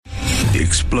The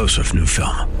explosive new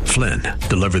film, Flynn,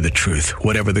 deliver the truth,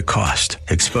 whatever the cost,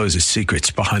 exposes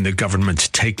secrets behind the government's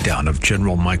takedown of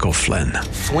General Michael Flynn.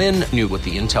 Flynn knew what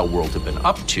the intel world had been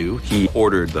up to. He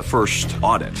ordered the first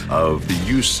audit of the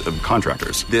use of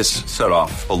contractors. This set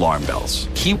off alarm bells.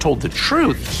 He told the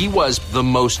truth. He was the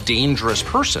most dangerous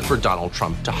person for Donald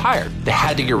Trump to hire. They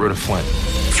had to get rid of Flynn.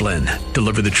 Flynn,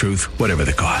 deliver the truth, whatever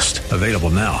the cost. Available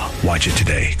now. Watch it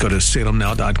today. Go to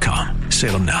salemnow.com.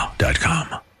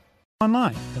 salemnow.com.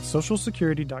 Online at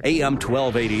socialsecurity.com. AM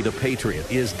 1280, The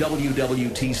Patriot, is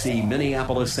WWTC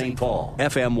Minneapolis, St. Paul.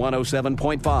 FM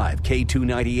 107.5,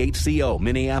 K298CO,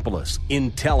 Minneapolis.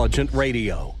 Intelligent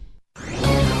radio.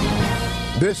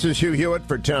 This is Hugh Hewitt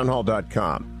for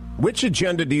townhall.com. Which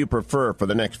agenda do you prefer for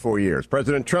the next 4 years,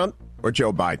 President Trump or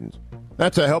Joe Biden's?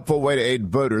 That's a helpful way to aid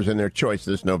voters in their choice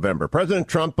this November. President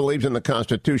Trump believes in the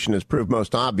Constitution, as proved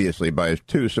most obviously by his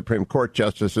 2 Supreme Court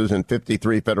justices and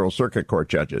 53 Federal Circuit Court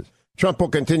judges. Trump will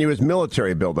continue his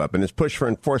military buildup and his push for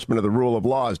enforcement of the rule of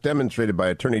law, as demonstrated by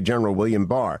Attorney General William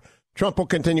Barr. Trump will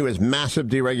continue his massive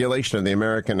deregulation of the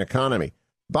American economy.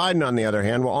 Biden, on the other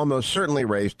hand, will almost certainly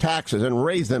raise taxes and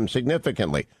raise them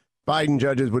significantly. Biden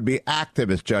judges would be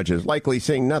activist judges, likely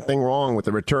seeing nothing wrong with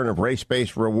the return of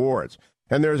race-based rewards.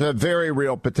 And there's a very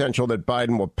real potential that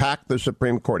Biden will pack the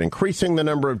Supreme Court, increasing the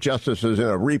number of justices in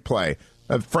a replay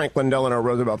of Franklin Delano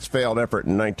Roosevelt's failed effort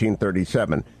in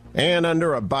 1937. And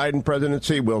under a Biden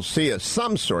presidency, we'll see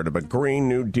some sort of a Green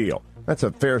New Deal. That's a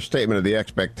fair statement of the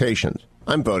expectations.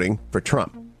 I'm voting for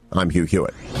Trump. I'm Hugh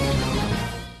Hewitt.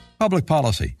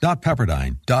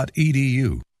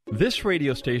 Publicpolicy.pepperdine.edu. This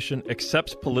radio station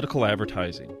accepts political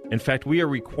advertising. In fact, we are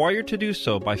required to do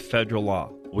so by federal law.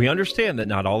 We understand that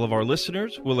not all of our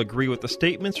listeners will agree with the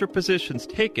statements or positions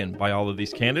taken by all of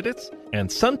these candidates, and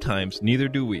sometimes neither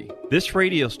do we. This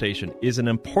radio station is an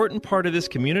important part of this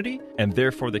community, and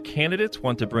therefore the candidates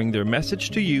want to bring their message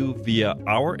to you via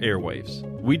our airwaves.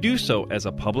 We do so as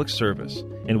a public service,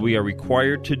 and we are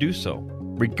required to do so.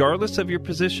 Regardless of your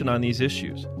position on these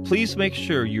issues, please make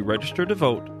sure you register to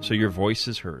vote so your voice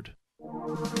is heard.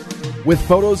 With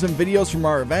photos and videos from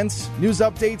our events, news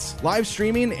updates, live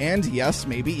streaming, and yes,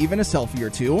 maybe even a selfie or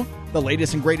two, the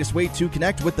latest and greatest way to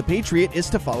connect with The Patriot is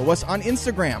to follow us on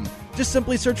Instagram. Just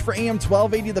simply search for AM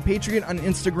 1280 The Patriot on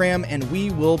Instagram and we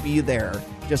will be there.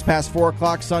 Just past 4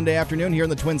 o'clock Sunday afternoon here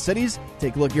in the Twin Cities,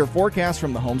 take a look at your forecast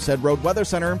from the Homestead Road Weather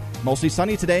Center. Mostly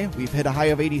sunny today. We've hit a high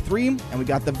of 83, and we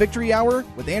got the Victory Hour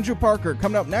with Andrew Parker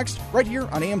coming up next right here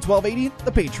on AM 1280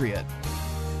 The Patriot.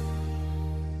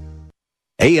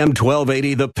 AM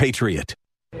 1280, The Patriot.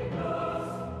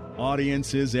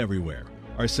 Audiences everywhere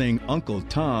are saying Uncle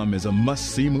Tom is a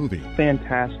must-see movie.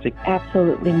 Fantastic.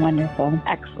 Absolutely wonderful.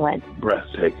 Excellent.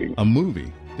 Breathtaking. A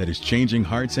movie that is changing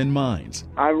hearts and minds.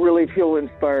 I really feel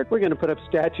inspired. We're going to put up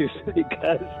statues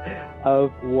because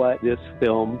of what this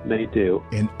film may do.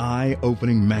 An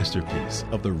eye-opening masterpiece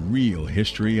of the real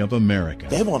history of America.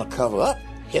 They want to cover up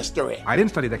history. I didn't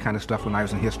study that kind of stuff when I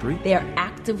was in history. They are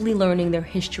actively learning their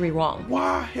history wrong.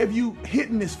 Why have you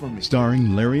hidden this from me?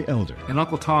 Starring Larry Elder. And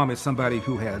Uncle Tom is somebody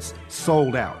who has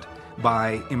sold out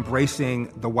by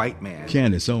embracing the white man.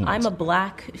 Candace Owens. I'm a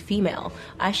black female.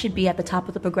 I should be at the top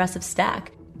of the progressive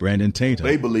stack. Brandon Tatum.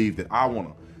 They believe that I want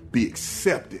to be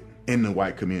accepted in the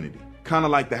white community. Kind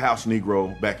of like the house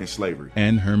Negro back in slavery.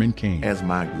 And Herman Cain. As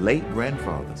my late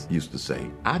grandfathers used to say,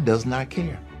 I does not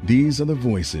care. These are the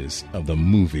voices of the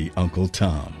movie Uncle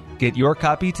Tom. Get your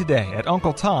copy today at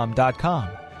UncleTom.com.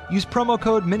 Use promo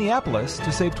code Minneapolis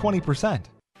to save 20%.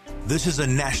 This is a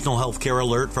national healthcare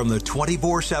alert from the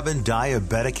 24/7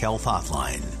 Diabetic Health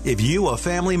Hotline. If you, a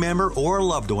family member, or a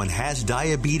loved one has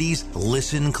diabetes,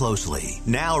 listen closely.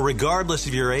 Now, regardless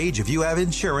of your age, if you have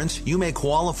insurance, you may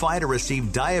qualify to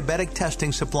receive diabetic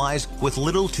testing supplies with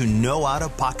little to no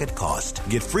out-of-pocket cost.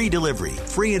 Get free delivery,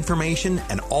 free information,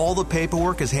 and all the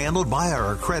paperwork is handled by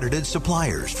our accredited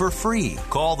suppliers for free.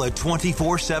 Call the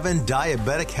 24/7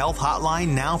 Diabetic Health Hotline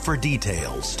now for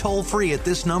details. Toll free at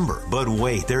this number. But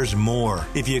wait, there's more.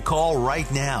 If you call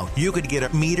right now, you could get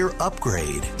a meter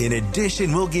upgrade. In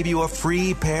addition, we'll give you a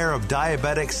free pair of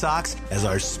diabetic socks as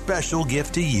our special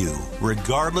gift to you.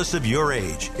 Regardless of your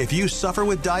age, if you suffer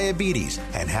with diabetes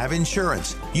and have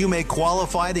insurance, you may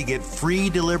qualify to get free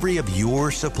delivery of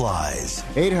your supplies.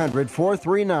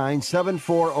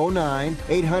 800-439-7409,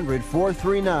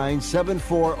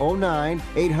 800-439-7409,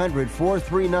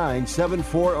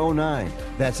 800-439-7409.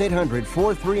 That's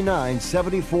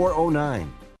 800-439-7409.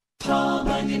 Paul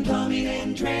Bunyan Plumbing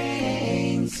and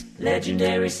Drains.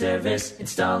 Legendary service,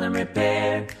 install and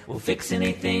repair. We'll fix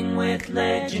anything with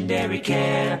legendary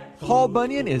care. Paul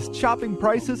Bunyan is chopping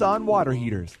prices on water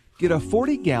heaters. Get a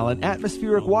 40-gallon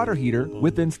atmospheric water heater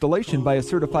with installation by a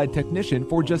certified technician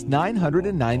for just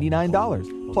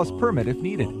 $999, plus permit if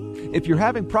needed. If you're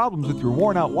having problems with your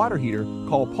worn-out water heater,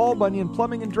 call Paul Bunyan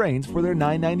Plumbing and Drains for their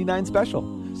 $999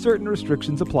 special. Certain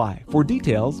restrictions apply. For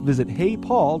details, visit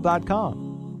heypaul.com.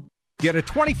 Get a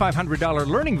 $2,500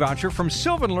 learning voucher from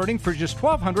Sylvan Learning for just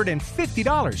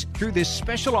 $1,250 through this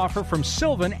special offer from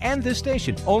Sylvan and this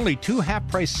station. Only 2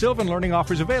 half-price Sylvan Learning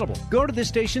offers available. Go to the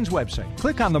station's website,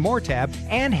 click on the More tab,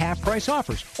 and half-price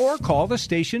offers, or call the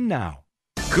station now.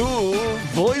 Cool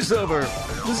voiceover.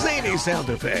 Zany sound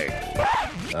effect.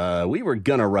 We were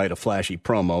gonna write a flashy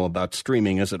promo about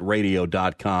streaming us at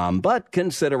radio.com, but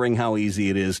considering how easy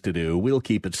it is to do, we'll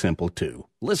keep it simple too.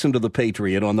 Listen to The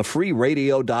Patriot on the free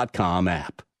radio.com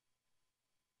app.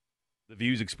 The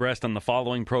views expressed on the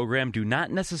following program do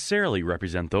not necessarily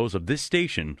represent those of this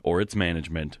station or its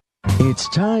management. It's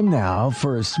time now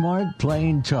for a smart,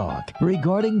 plain talk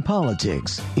regarding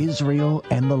politics, Israel,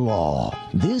 and the law.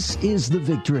 This is the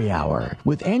Victory Hour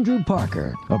with Andrew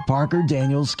Parker of Parker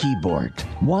Daniels Keyboard.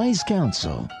 Wise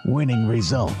counsel, winning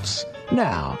results.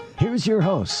 Now, here's your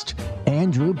host,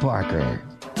 Andrew Parker.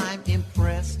 I'm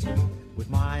impressed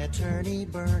with my attorney,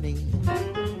 Bernie.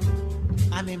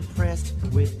 I'm impressed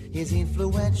with his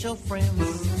influential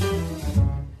friends.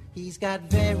 He's got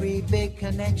very big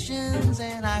connections,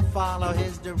 and I follow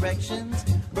his directions.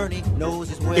 Bernie knows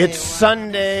his way. It's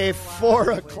Sunday,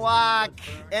 4 o'clock.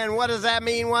 And what does that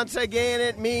mean? Once again,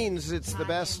 it means it's the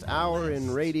best hour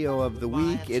in radio of the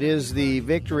week. It is the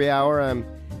Victory Hour. I'm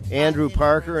Andrew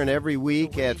Parker, and every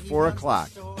week at 4 o'clock,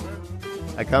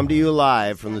 I come to you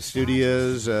live from the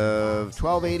studios of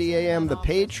 1280 AM The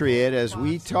Patriot as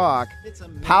we talk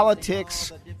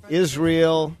politics,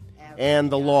 Israel, and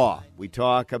the law. We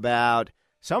talk about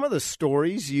some of the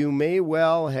stories you may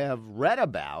well have read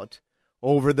about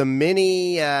over the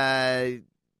many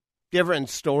different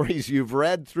stories you've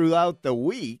read throughout the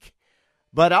week,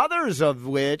 but others of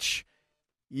which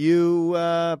you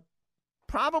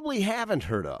probably haven't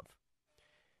heard of.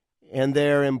 And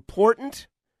they're important.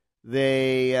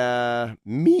 They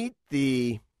meet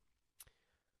the,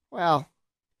 well,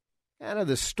 kind of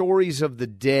the stories of the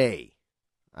day,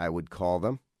 I would call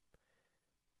them.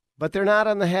 But they're not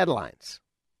on the headlines.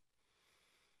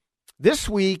 This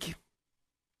week,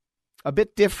 a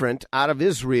bit different, out of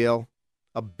Israel,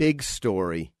 a big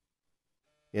story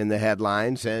in the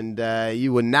headlines, and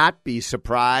you would not be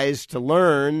surprised to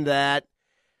learn that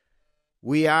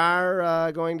we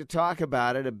are going to talk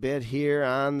about it a bit here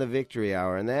on the Victory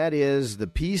Hour, and that is the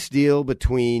peace deal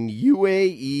between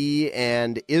UAE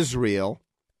and Israel,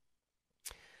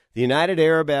 the United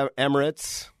Arab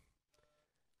Emirates,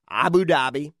 Abu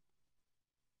Dhabi,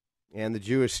 and the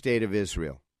Jewish state of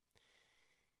Israel.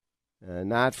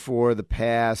 Not for the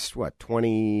past,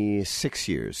 26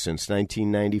 years, since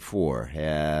 1994,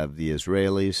 have the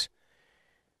Israelis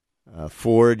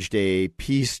forged a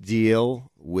peace deal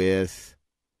with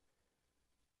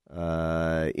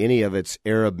any of its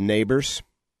Arab neighbors.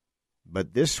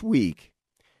 But this week,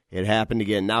 it happened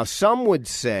again. Now, some would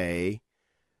say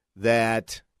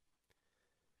that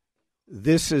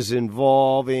this is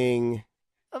involving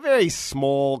a very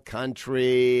small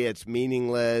country. It's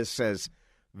meaningless, has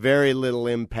very little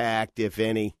impact, if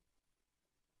any.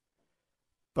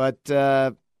 But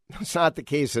that's not the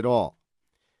case at all.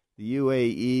 The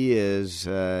UAE is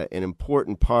an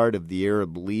important part of the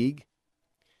Arab League,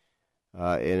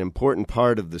 an important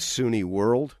part of the Sunni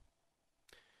world.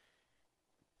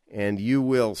 And you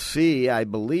will see, I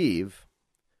believe,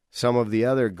 some of the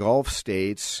other Gulf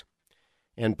states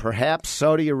and perhaps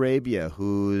Saudi Arabia,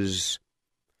 whose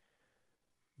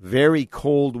very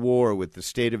cold war with the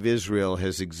state of Israel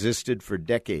has existed for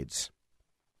decades.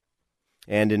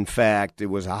 And in fact, it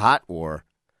was a hot war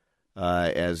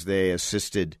as they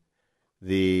assisted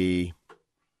the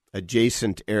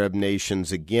adjacent Arab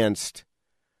nations against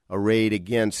a raid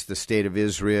against the state of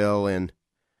Israel in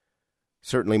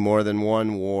certainly more than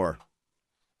one war.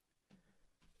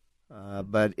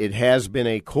 But it has been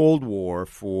a cold war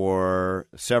for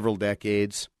several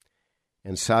decades,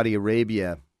 and Saudi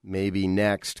Arabia may be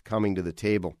next coming to the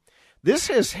table. This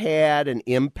has had an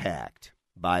impact,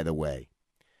 by the way,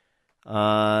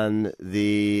 on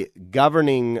the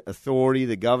governing authority,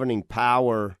 the governing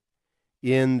power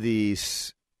in the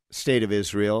state of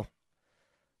Israel,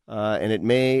 and it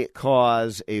may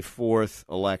cause a fourth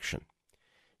election.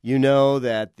 You know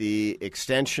that the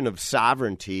extension of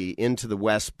sovereignty into the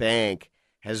West Bank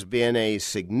has been a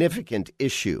significant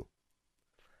issue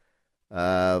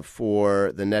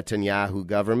for the Netanyahu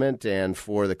government and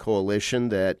for the coalition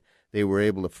that they were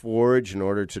able to forge in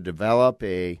order to develop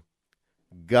a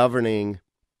governing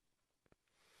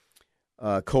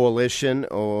coalition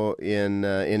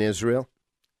in Israel.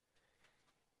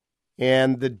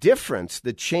 And the difference,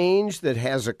 the change that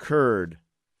has occurred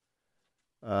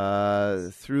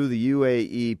through the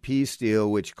UAE peace deal,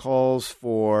 which calls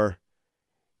for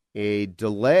a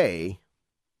delay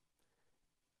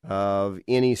of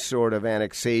any sort of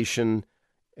annexation,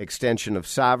 extension of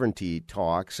sovereignty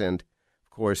talks, and of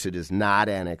course it is not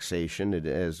annexation,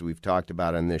 as we've talked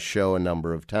about on this show a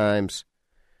number of times.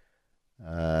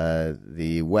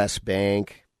 The West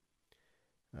Bank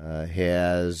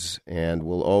has and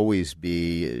will always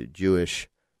be Jewish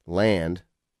land,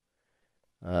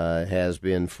 has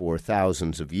been for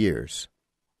thousands of years.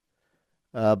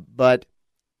 But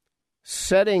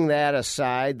setting that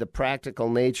aside, the practical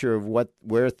nature of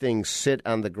where things sit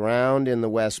on the ground in the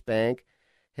West Bank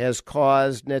has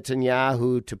caused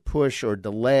Netanyahu to push or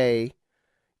delay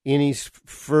any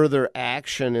further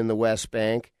action in the West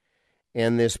Bank,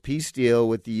 and this peace deal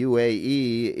with the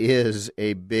UAE is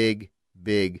a big,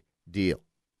 big deal.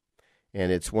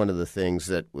 And it's one of the things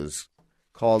that was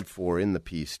called for in the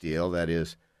peace deal, that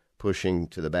is, pushing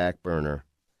to the back burner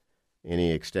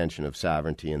any extension of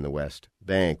sovereignty in the West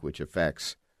Bank, which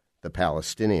affects the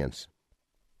Palestinians.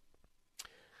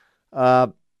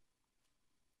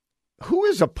 Who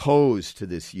is opposed to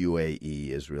this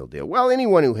UAE-Israel deal? Well,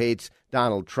 anyone who hates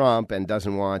Donald Trump and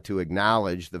doesn't want to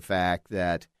acknowledge the fact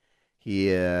that he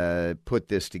put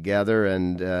this together,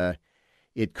 and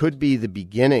it could be the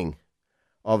beginning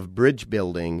of bridge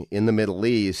building in the Middle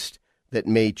East that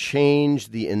may change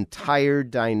the entire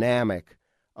dynamic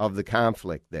of the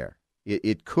conflict there.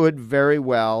 It could very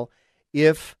well,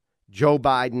 if Joe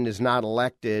Biden is not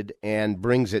elected and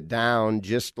brings it down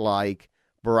just like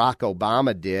Barack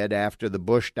Obama did after the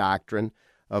Bush doctrine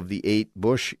of the 8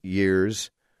 Bush years,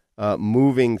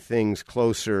 moving things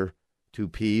closer to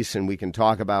peace, and we can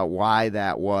talk about why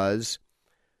that was,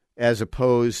 as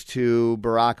opposed to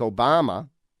Barack Obama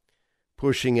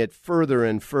pushing it further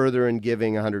and further and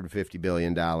giving $150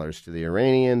 billion to the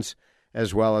Iranians,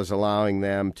 as well as allowing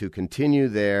them to continue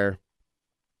their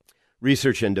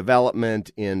research and development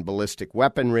in ballistic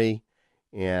weaponry.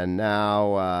 And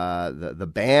now the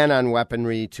ban on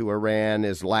weaponry to Iran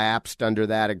is lapsed under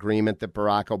that agreement that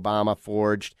Barack Obama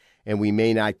forged, and we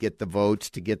may not get the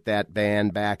votes to get that ban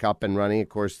back up and running. Of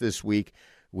course, this week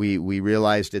we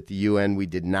realized at the UN we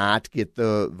did not get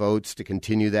the votes to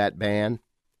continue that ban.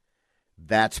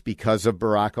 That's because of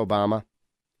Barack Obama.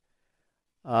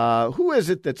 Who is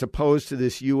it that's opposed to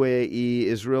this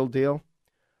UAE-Israel deal?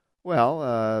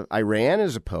 Well, Iran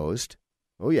is opposed.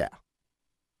 Oh, yeah.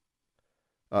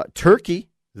 Turkey,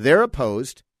 they're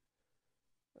opposed.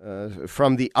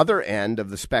 From the other end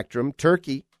of the spectrum,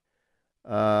 Turkey,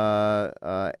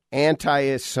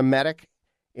 anti-Semitic,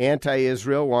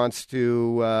 anti-Israel, wants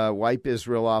to wipe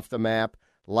Israel off the map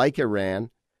like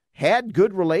Iran, had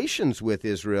good relations with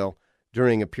Israel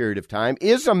during a period of time,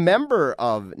 is a member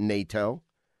of NATO,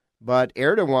 but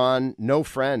Erdogan, no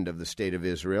friend of the state of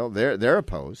Israel. They're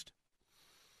opposed.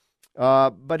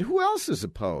 But who else is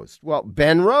opposed? Well,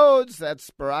 Ben Rhodes, that's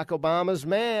Barack Obama's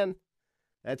man.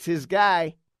 That's his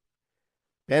guy.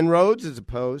 Ben Rhodes is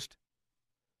opposed.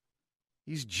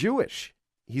 He's Jewish.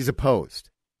 He's opposed.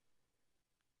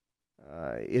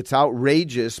 It's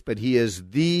outrageous, but he is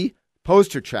the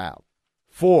poster child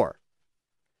for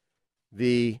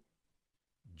the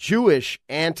Jewish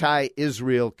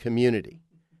anti-Israel community.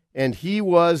 And he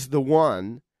was the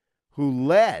one who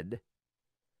led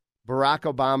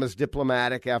Barack Obama's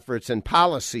diplomatic efforts and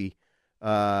policy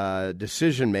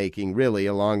decision-making, really,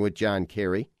 along with John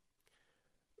Kerry,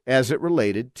 as it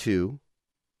related to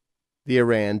the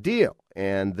Iran deal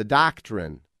and the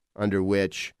doctrine under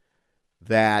which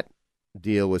that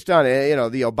deal was done. You know,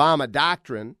 the Obama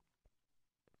doctrine,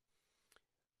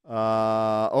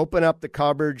 open up the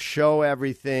cupboard, show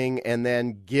everything, and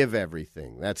then give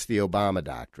everything. That's the Obama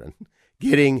doctrine.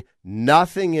 Getting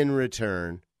nothing in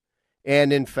return,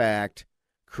 and in fact,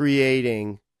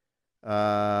 creating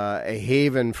a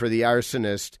haven for the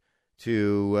arsonist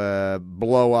to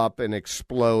blow up and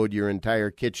explode your entire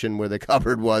kitchen where the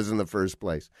cupboard was in the first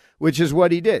place, which is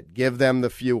what he did. Give them the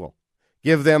fuel.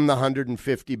 Give them the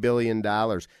 $150 billion.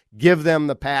 Give them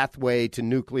the pathway to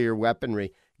nuclear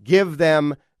weaponry. Give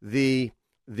them the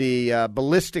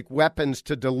ballistic weapons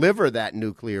to deliver that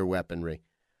nuclear weaponry.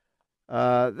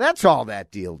 That's all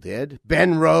that deal did.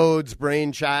 Ben Rhodes'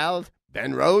 brainchild.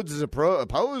 Ben Rhodes is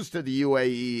opposed to the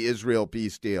UAE-Israel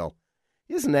peace deal.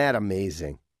 Isn't that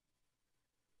amazing?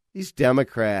 These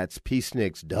Democrats,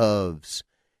 peaceniks, doves.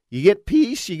 You get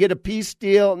peace, you get a peace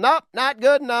deal. Nope, not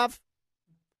good enough.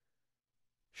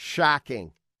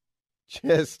 Shocking.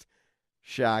 Just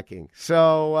shocking.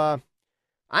 So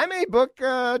I may book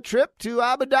a trip to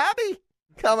Abu Dhabi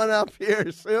coming up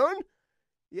here soon.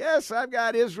 Yes, I've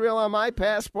got Israel on my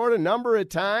passport a number of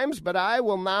times, but I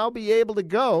will now be able to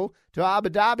go to Abu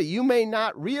Dhabi. You may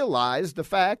not realize the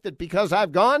fact that because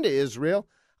I've gone to Israel,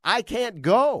 I can't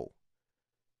go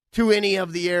to any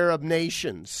of the Arab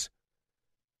nations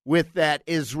with that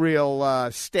Israel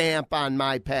stamp on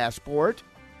my passport.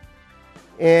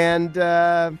 And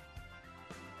you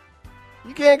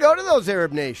can't go to those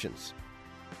Arab nations.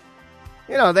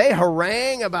 You know, they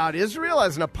harangue about Israel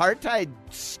as an apartheid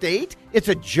state. It's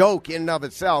a joke in and of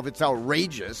itself. It's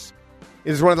outrageous.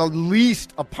 It is one of the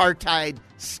least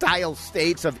apartheid-style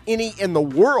states of any in the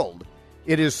world.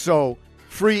 It is so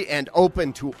free and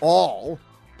open to all.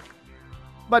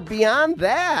 But beyond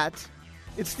that,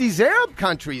 it's these Arab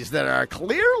countries that are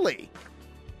clearly,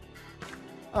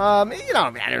 I don't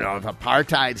know if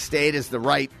apartheid state is the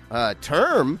right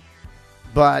term,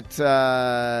 but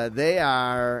they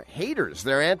are haters.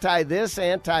 They're anti-this,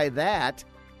 anti-that.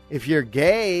 If you're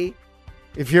gay,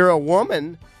 if you're a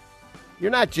woman, you're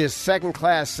not just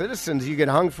second-class citizens. You get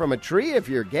hung from a tree if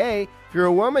you're gay. If you're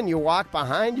a woman, you walk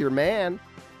behind your man.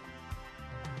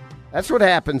 That's what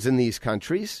happens in these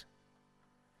countries.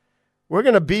 We're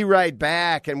going to be right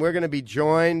back, and we're going to be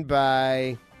joined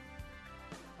by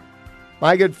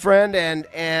my good friend and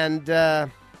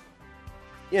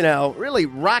really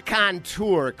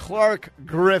raconteur Clark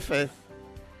Griffith.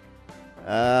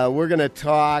 We're going to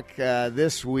talk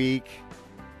this week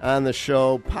on the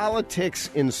show politics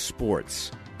in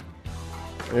sports.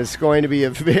 And it's going to be a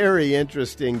very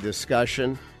interesting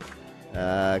discussion.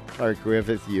 Clark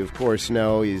Griffith, you of course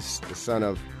know, he's the son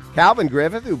of Calvin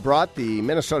Griffith, who brought the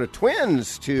Minnesota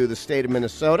Twins to the state of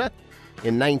Minnesota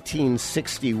in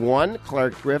 1961.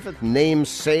 Clark Griffith,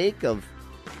 namesake of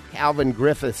Calvin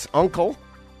Griffith's uncle,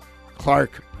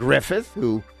 Clark Griffith,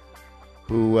 who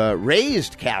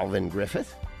raised Calvin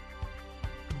Griffith.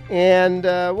 And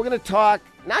we're going to talk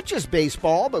not just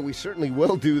baseball, but we certainly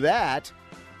will do that.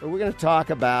 But we're going to talk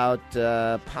about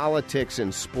politics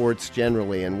and sports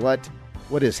generally and what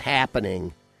is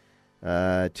happening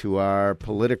to our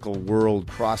political world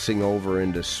crossing over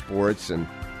into sports and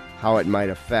how it might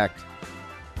affect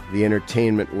the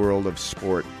entertainment world of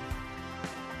sport.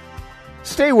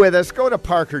 Stay with us. Go to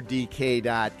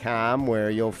ParkerDK.com, where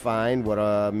you'll find what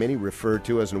many refer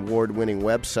to as an award-winning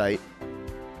website,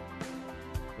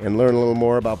 and learn a little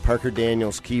more about Parker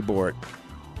Daniels Keyboard.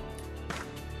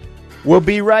 We'll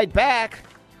be right back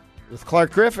with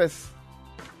Clark Griffith.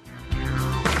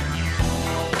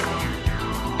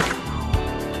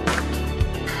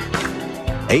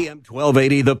 AM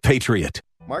 1280, The Patriot.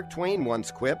 Mark Twain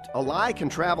once quipped, "A lie can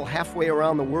travel halfway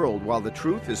around the world while the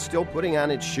truth is still putting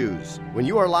on its shoes. When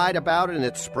you are lied about and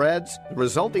it spreads, the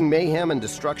resulting mayhem and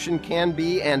destruction can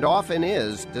be, and often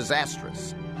is,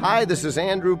 disastrous." Hi, this is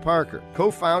Andrew Parker,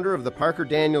 co-founder of the Parker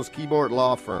Daniels Keyboard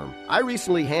Law Firm. I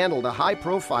recently handled a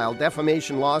high-profile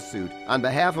defamation lawsuit on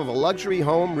behalf of a luxury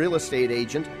home real estate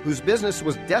agent whose business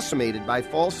was decimated by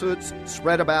falsehoods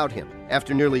spread about him.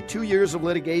 After nearly 2 years of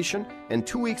litigation and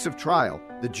 2 weeks of trial,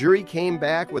 the jury came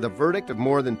back with a verdict of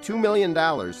more than $2 million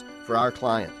for our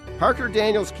client. Parker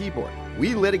Daniels Keyboard.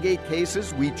 We litigate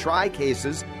cases, we try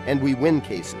cases, and we win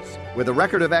cases. With a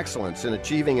record of excellence in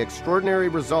achieving extraordinary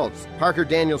results, Parker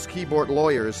Daniels Keyboard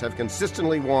lawyers have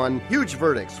consistently won huge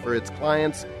verdicts for its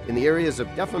clients in the areas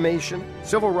of defamation,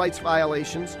 civil rights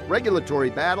violations, regulatory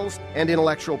battles, and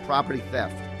intellectual property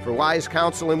theft. For wise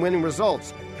counsel and winning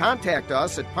results, contact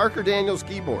us at Parker Daniels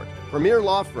Keyboard, premier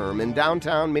law firm in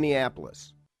downtown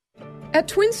Minneapolis. At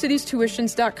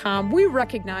TwinCitiesTuitions.com, we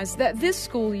recognize that this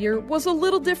school year was a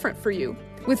little different for you,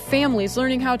 with families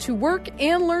learning how to work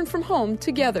and learn from home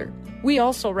together. We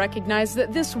also recognize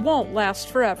that this won't last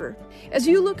forever. As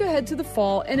you look ahead to the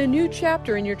fall and a new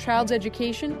chapter in your child's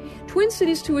education,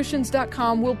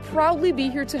 TwinCitiesTuitions.com will proudly be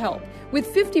here to help,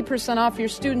 with 50% off your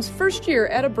student's first year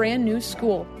at a brand new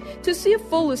school. To see a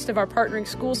full list of our partnering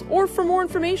schools or for more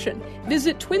information,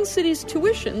 visit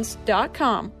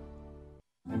TwinCitiesTuitions.com.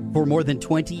 For more than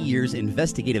 20 years,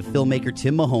 investigative filmmaker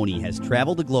Tim Mahoney has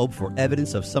traveled the globe for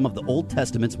evidence of some of the Old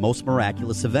Testament's most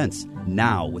miraculous events.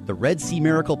 Now, with the Red Sea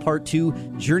Miracle Part 2,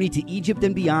 journey to Egypt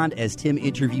and beyond as Tim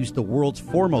interviews the world's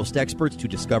foremost experts to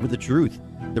discover the truth.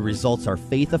 The results are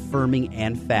faith-affirming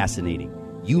and fascinating.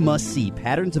 You must see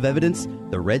Patterns of Evidence,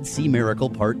 The Red Sea Miracle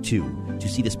Part 2. To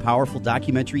see this powerful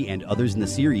documentary and others in the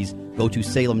series, go to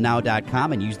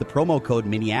salemnow.com and use the promo code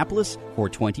Minneapolis for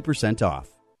 20% off.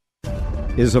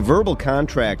 Is a verbal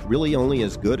contract really only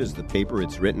as good as the paper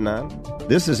it's written on?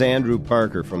 This is Andrew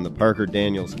Parker from the Parker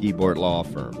Daniels Keyboard Law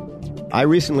Firm. I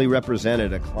recently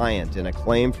represented a client in a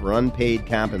claim for unpaid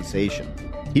compensation.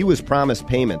 He was promised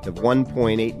payment of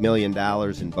 $1.8 million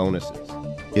in bonuses.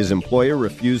 His employer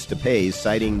refused to pay,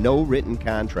 citing no written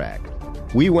contract.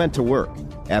 We went to work.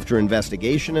 After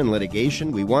investigation and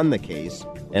litigation, we won the case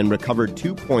and recovered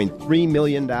 $2.3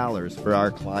 million for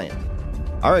our client.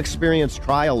 Our experienced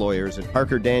trial lawyers at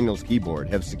Parker Daniels Keyboard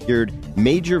have secured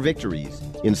major victories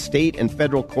in state and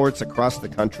federal courts across the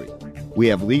country. We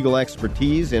have legal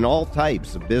expertise in all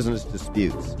types of business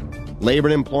disputes, labor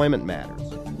and employment matters,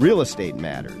 real estate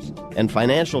matters, and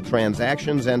financial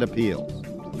transactions and appeals.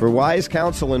 For wise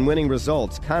counsel and winning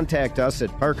results, contact us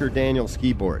at Parker Daniels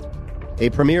Keyboard,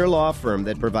 a premier law firm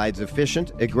that provides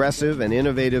efficient, aggressive, and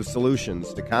innovative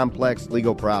solutions to complex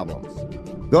legal problems.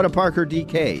 Go to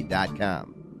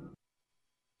parkerdk.com.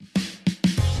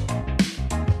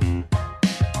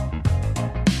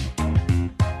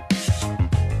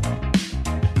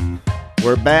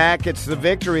 We're back. It's the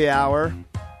Victory Hour.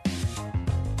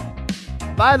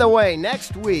 By the way,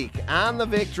 next week on the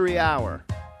Victory Hour,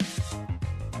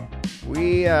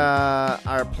 we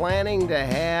are planning to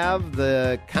have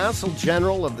the Consul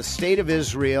General of the State of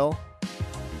Israel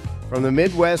from the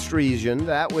Midwest region.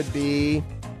 That would be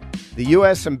the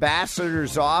U.S.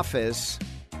 Ambassador's Office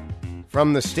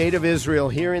from the State of Israel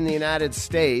here in the United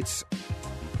States.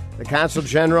 The Consul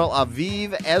General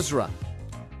Aviv Ezra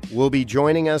will be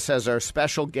joining us as our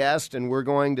special guest, and we're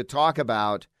going to talk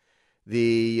about the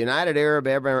United Arab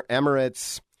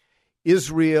Emirates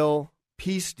Israel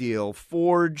peace deal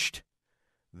forged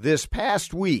this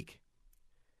past week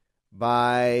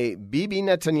by Bibi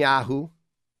Netanyahu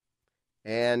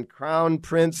and Crown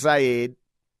Prince Zayed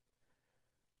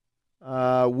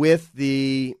with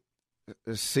the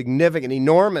significant,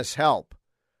 enormous help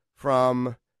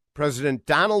from President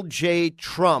Donald J.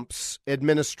 Trump's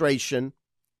administration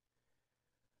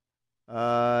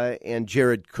and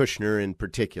Jared Kushner in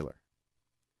particular.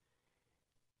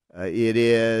 It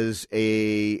is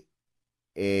a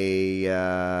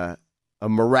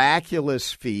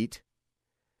miraculous feat,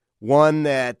 one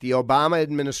that the Obama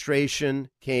administration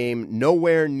came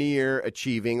nowhere near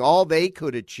achieving. All they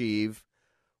could achieve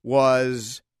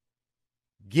was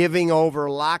giving over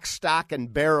lock, stock,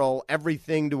 and barrel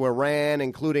everything to Iran,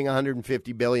 including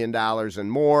 $150 billion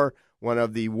and more, one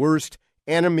of the worst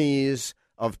enemies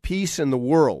of peace in the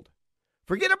world.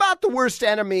 Forget about the worst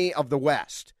enemy of the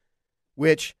West,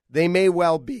 which they may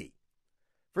well be.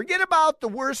 Forget about the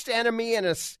worst enemy and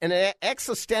an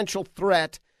existential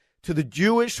threat to the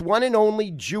Jewish, one and only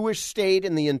Jewish state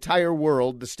in the entire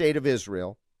world, the State of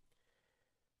Israel.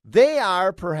 They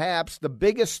are perhaps the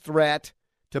biggest threat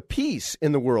to peace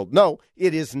in the world. No,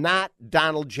 it is not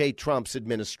Donald J. Trump's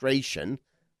administration.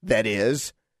 That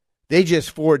is, they just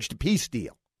forged a peace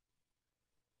deal.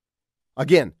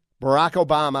 Again, Barack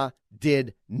Obama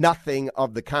did nothing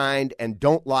of the kind, and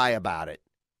don't lie about it.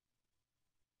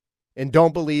 And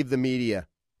don't believe the media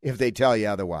if they tell you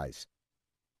otherwise.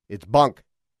 It's bunk.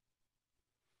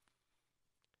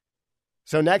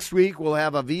 So next week, we'll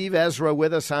have Aviv Ezra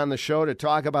with us on the show to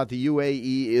talk about the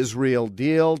UAE-Israel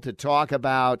deal, to talk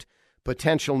about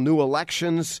potential new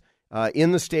elections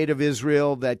in the State of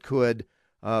Israel that could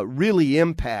really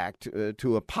impact,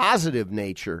 to a positive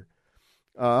nature,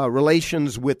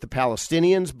 relations with the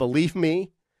Palestinians. Believe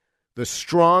me, the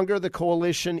stronger the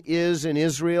coalition is in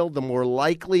Israel, the more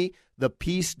likely the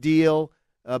peace deal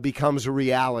becomes a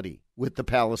reality with the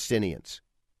Palestinians.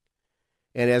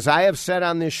 And as I have said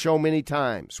on this show many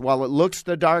times, while it looks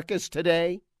the darkest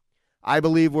today, I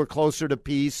believe we're closer to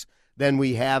peace than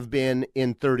we have been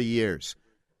in 30 years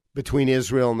between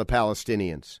Israel and the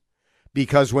Palestinians.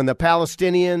 Because when the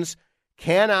Palestinians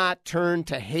cannot turn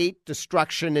to hate,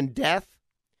 destruction, and death,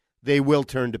 they will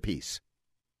turn to peace.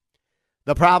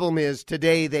 The problem is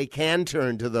today they can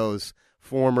turn to those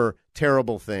former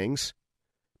terrible things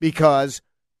because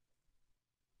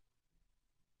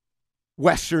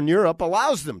Western Europe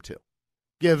allows them to,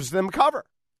 gives them cover.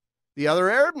 The other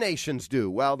Arab nations do.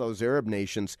 Well, those Arab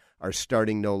nations are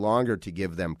starting no longer to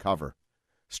give them cover,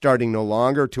 starting no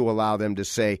longer to allow them to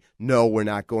say, no, we're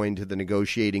not going to the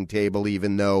negotiating table,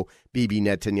 even though Bibi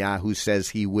Netanyahu says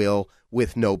he will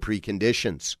with no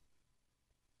preconditions.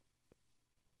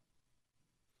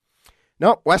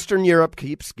 No, Western Europe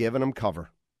keeps giving them cover.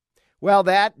 Well,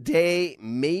 that day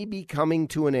may be coming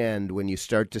to an end when you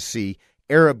start to see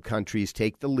Arab countries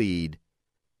take the lead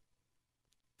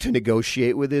to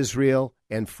negotiate with Israel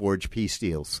and forge peace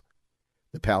deals.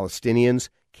 The Palestinians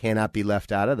cannot be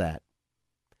left out of that.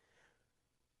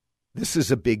 This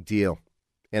is a big deal,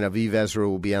 and Aviv Ezra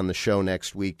will be on the show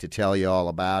next week to tell you all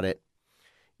about it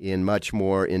in much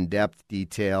more in-depth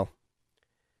detail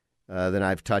than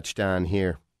I've touched on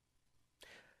here.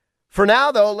 For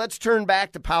now, though, let's turn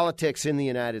back to politics in the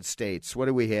United States. What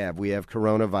do we have? We have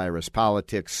coronavirus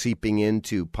politics seeping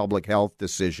into public health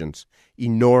decisions.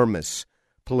 Enormous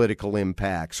political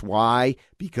impacts. Why?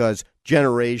 Because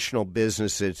generational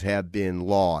businesses have been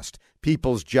lost.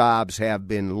 People's jobs have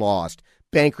been lost.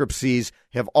 Bankruptcies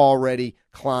have already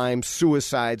climbed.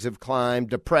 Suicides have climbed.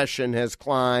 Depression has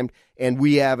climbed. And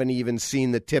we haven't even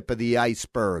seen the tip of the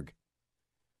iceberg.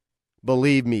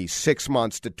 Believe me, 6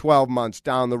 months to 12 months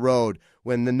down the road,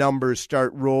 when the numbers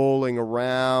start rolling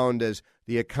around as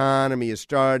the economy is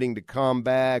starting to come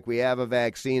back, we have a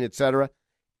vaccine, etc.,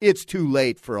 it's too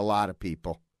late for a lot of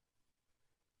people.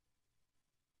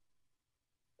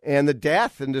 And the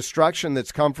death and destruction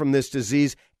that's come from this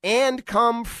disease and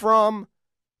come from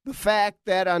the fact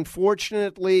that,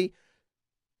 unfortunately,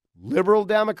 liberal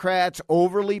Democrats,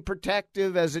 overly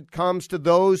protective as it comes to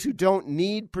those who don't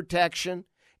need protection,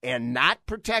 and not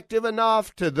protective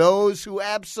enough to those who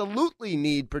absolutely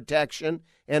need protection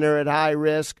and are at high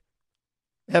risk,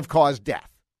 have caused death.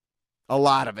 A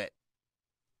lot of it.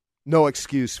 No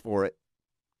excuse for it.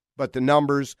 But the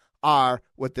numbers are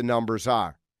what the numbers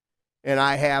are. And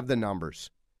I have the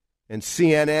numbers. And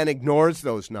CNN ignores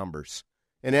those numbers.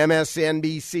 And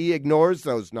MSNBC ignores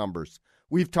those numbers.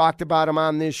 We've talked about them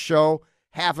on this show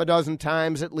half a dozen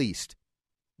times at least.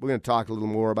 We're going to talk a little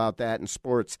more about that in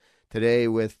sports today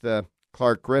with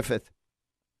Clark Griffith.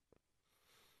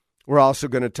 We're also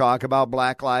going to talk about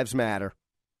Black Lives Matter.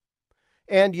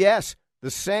 And yes,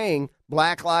 the saying,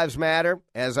 Black Lives Matter,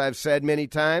 as I've said many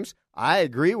times, I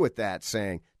agree with that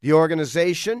saying. The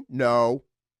organization, no.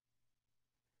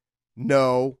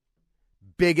 No.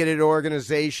 Bigoted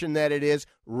organization that it is,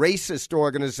 racist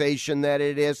organization that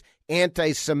it is,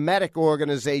 anti-Semitic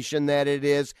organization that it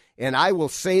is, and I will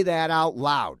say that out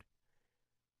loud.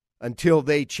 Until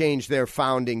they change their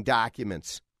founding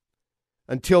documents,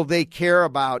 until they care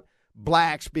about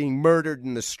blacks being murdered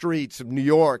in the streets of New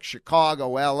York,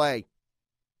 Chicago, L.A.,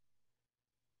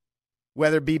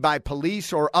 whether it be by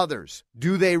police or others.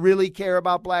 Do they really care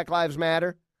about Black Lives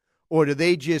Matter? Or do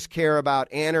they just care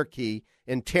about anarchy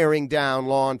and tearing down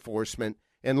law enforcement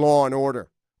and law and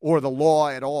order, or the law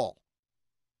at all?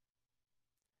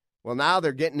 Well, now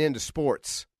they're getting into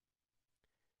sports.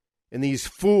 And these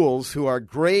fools who are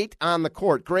great on the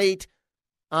court, great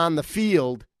on the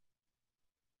field,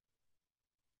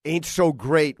 ain't so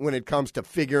great when it comes to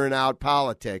figuring out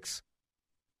politics.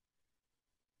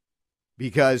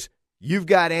 Because you've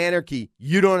got anarchy,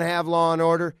 you don't have law and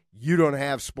order, you don't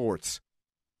have sports.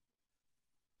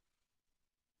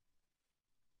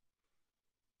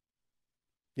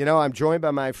 You know, I'm joined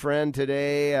by my friend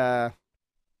today,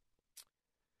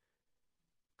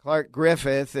 Clark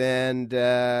Griffith, and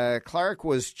Clark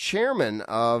was chairman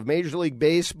of Major League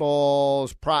Baseball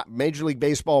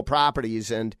Properties,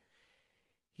 and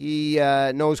he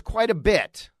knows quite a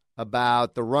bit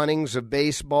about the runnings of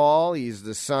baseball. He's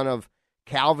the son of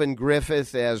Calvin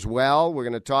Griffith as well. We're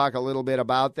going to talk a little bit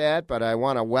about that, but I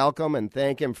want to welcome and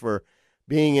thank him for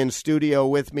being in studio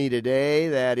with me today.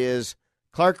 That is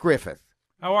Clark Griffith.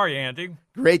 How are you, Andy?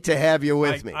 Great to have you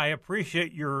with me. I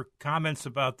appreciate your comments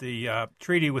about the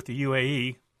treaty with the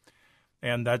UAE,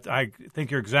 and that I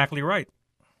think you're exactly right.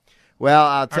 Well,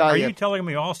 I'll tell you. Are you telling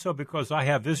me also because I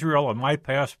have Israel on my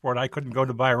passport, I couldn't go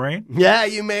to Bahrain? Yeah,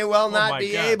 you may well not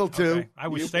be able to. Okay. I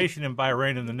was stationed in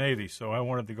Bahrain in the Navy, so I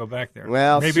wanted to go back there.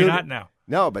 Well, maybe not now.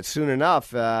 No, but soon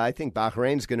enough. I think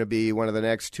Bahrain's going to be one of the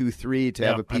next 2-3 to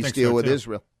have a peace deal with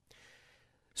Israel.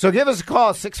 So give us a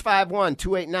call,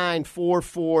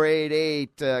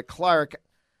 651-289-4488. Clark,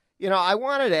 you know, I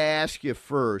wanted to ask you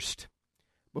first,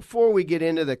 before we get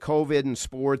into the COVID and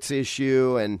sports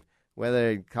issue and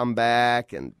whether they come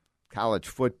back and college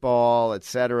football, et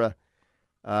cetera,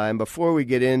 and before we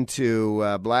get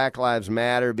into Black Lives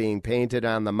Matter being painted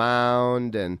on the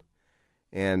mound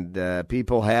and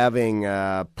people having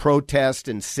protest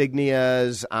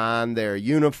insignias on their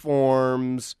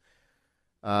uniforms,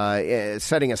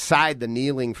 setting aside the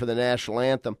kneeling for the national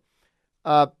anthem,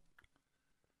 I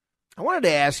wanted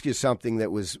to ask you something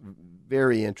that was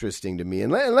very interesting to me.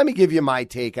 And let me give you my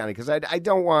take on it, because I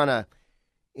don't want to,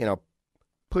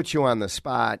 put you on the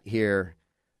spot here.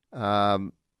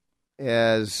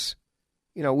 As,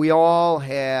 we all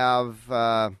have,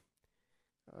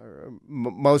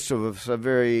 most of us, a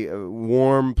very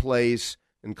warm place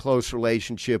and close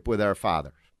relationship with our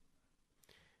fathers.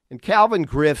 And Calvin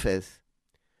Griffith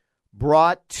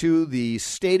brought to the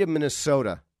state of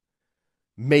Minnesota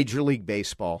Major League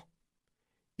Baseball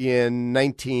in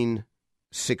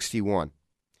 1961.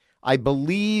 I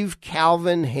believe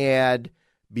Calvin had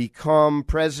become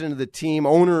president of the team,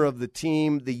 owner of the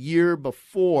team, the year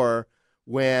before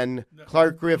when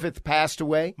Clark Griffith passed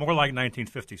away? More like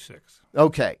 1956.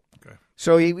 Okay.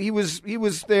 So he was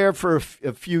there for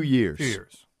a few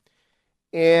years.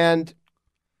 And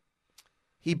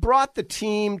he brought the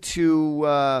team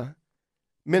to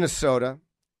Minnesota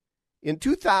in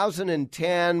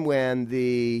 2010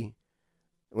 when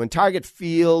Target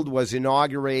Field was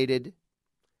inaugurated.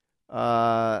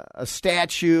 A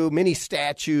statue, many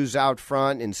statues out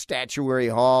front in Statuary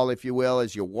Hall, if you will,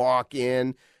 as you walk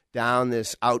in down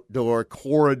this outdoor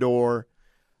corridor.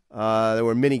 There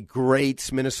were many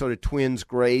greats, Minnesota Twins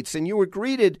greats, and you were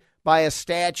greeted by a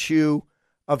statue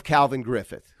of Calvin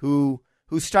Griffith, who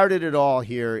started it all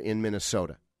here in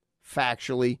Minnesota.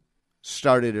 Factually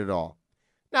started it all.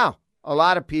 Now, a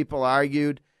lot of people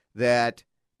argued that,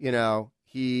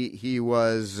 he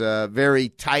was very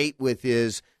tight with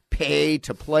his pay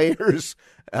to players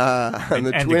on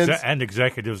the Twins. And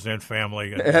executives and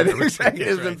family. And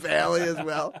executives and family as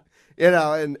well. And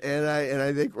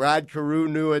I think Rod Carew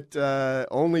knew it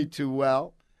only too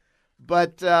well.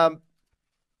 But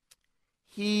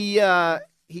he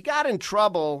got in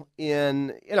trouble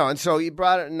and so he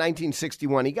brought it in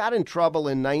 1961. He got in trouble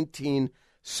in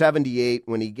 1978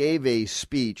 when he gave a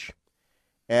speech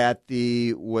at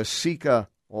the Waseca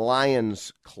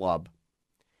Lions Club.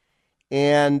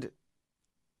 And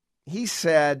he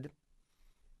said,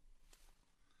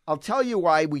 I'll tell you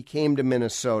why we came to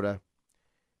Minnesota.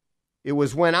 It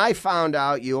was when I found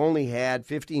out you only had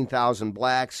 15,000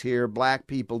 blacks here. Black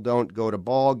people don't go to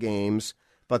ball games,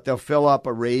 but they'll fill up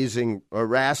a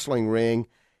wrestling ring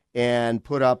and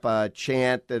put up a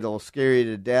chant that'll scare you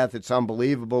to death. It's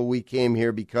unbelievable. We came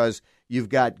here because you've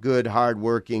got good,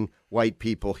 hardworking white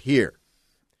people here.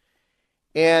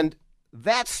 And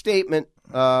that statement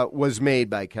was made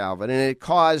by Calvin, and it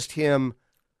caused him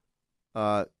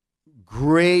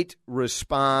great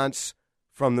response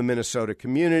from the Minnesota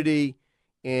community,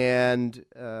 and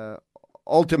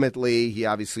ultimately he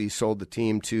obviously sold the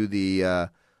team to the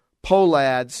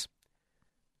Polads.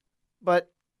 But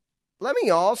let me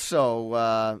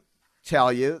also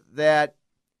tell you that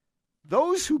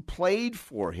those who played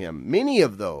for him, many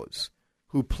of those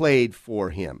who played for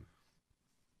him,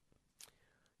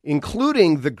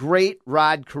 including the great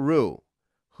Rod Carew,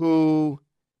 who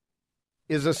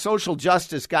is a social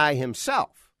justice guy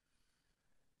himself.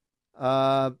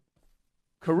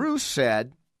 Carew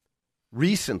said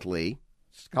recently,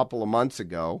 a couple of months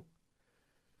ago,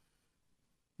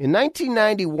 in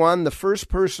 1991, the first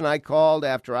person I called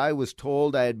after I was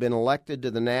told I had been elected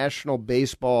to the National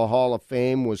Baseball Hall of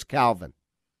Fame was Calvin.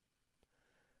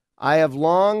 I have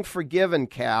long forgiven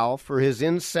Cal for his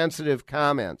insensitive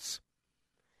comments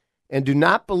and do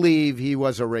not believe he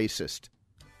was a racist.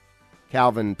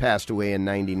 Calvin passed away in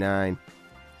 1999.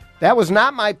 That was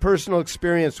not my personal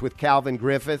experience with Calvin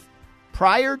Griffith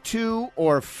prior to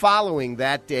or following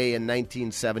that day in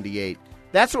 1978.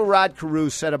 That's what Rod Carew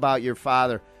said about your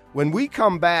father. When we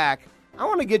come back, I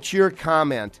want to get your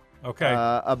comment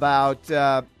about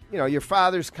your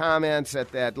father's comments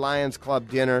at that Lions Club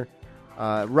dinner,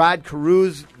 Rod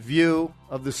Carew's view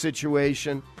of the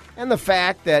situation, and the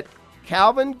fact that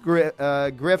Calvin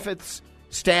Griffith's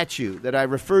statue that I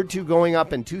referred to going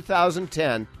up in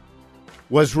 2010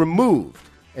 was removed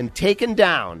and taken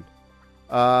down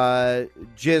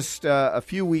just a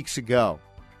few weeks ago.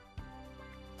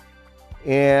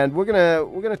 And we're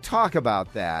gonna talk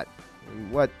about that,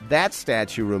 and what that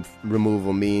statue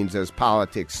removal means as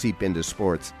politics seep into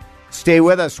sports. Stay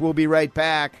with us. We'll be right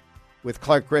back with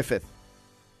Clark Griffith.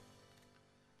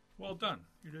 Well done.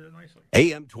 You did it nicely.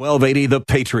 AM 1280, The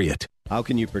Patriot. How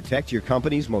can you protect your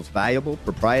company's most valuable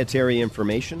proprietary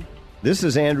information? This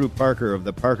is Andrew Parker of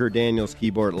the Parker Daniels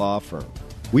Keyboard Law Firm.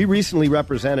 We recently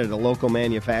represented a local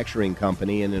manufacturing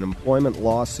company in an employment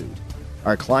lawsuit.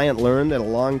 Our client learned that a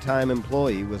longtime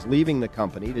employee was leaving the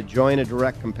company to join a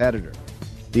direct competitor.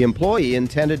 The employee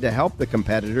intended to help the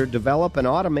competitor develop an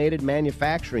automated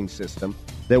manufacturing system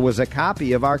that was a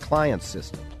copy of our client's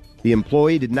system. The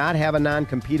employee did not have a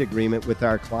non-compete agreement with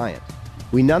our client.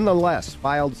 We nonetheless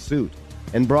filed suit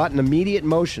and brought an immediate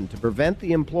motion to prevent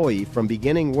the employee from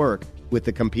beginning work with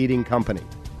the competing company.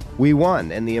 We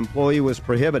won, and the employee was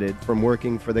prohibited from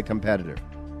working for the competitor.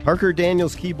 Parker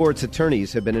Daniels Keyboard's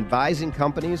attorneys have been advising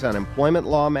companies on employment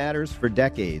law matters for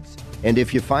decades, and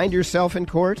if you find yourself in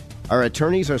court, our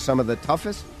attorneys are some of the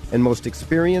toughest and most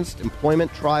experienced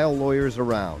employment trial lawyers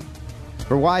around.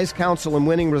 For wise counsel and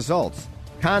winning results,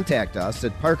 contact us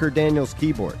at Parker Daniels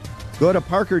Keyboard. Go to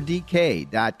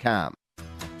parkerdk.com.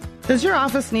 Does your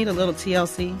office need a little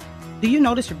TLC? Do you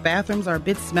notice your bathrooms are a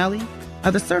bit smelly?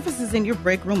 Are the surfaces in your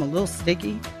break room a little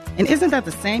sticky? And isn't that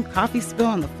the same coffee spill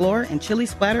on the floor and chili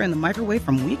splatter in the microwave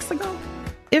from weeks ago?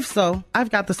 If so, I've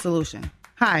got the solution.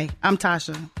 Hi, I'm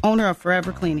Tasha, owner of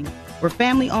Forever Cleaning. We're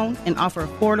family-owned and offer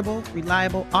affordable,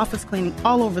 reliable office cleaning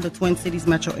all over the Twin Cities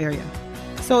metro area.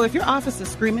 So if your office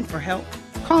is screaming for help,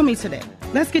 call me today.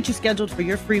 Let's get you scheduled for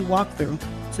your free walkthrough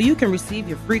so you can receive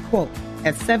your free quote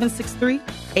at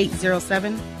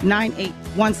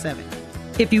 763-807-9817.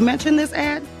 If you mention this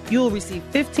ad, you'll receive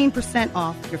 15%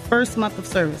 off your first month of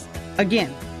service.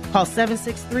 Again, call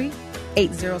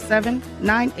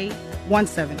 763-807-9817.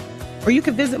 Or you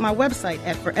can visit my website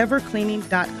at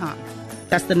forevercleaning.com.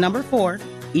 That's the number 4,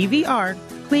 EVR,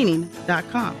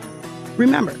 cleaning.com.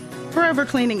 Remember, Forever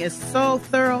Cleaning is so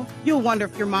thorough, you'll wonder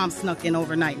if your mom snuck in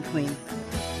overnight and cleaned.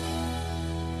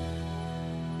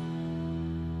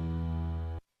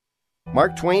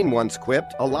 Mark Twain once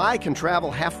quipped, "A lie can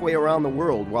travel halfway around the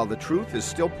world while the truth is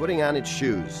still putting on its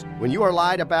shoes. When you are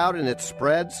lied about and it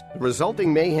spreads, the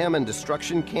resulting mayhem and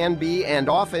destruction can be, and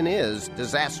often is,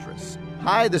 disastrous."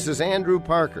 Hi, this is Andrew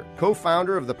Parker,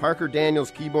 co-founder of the Parker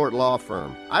Daniels Keyboard Law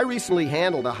Firm. I recently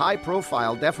handled a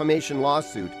high-profile defamation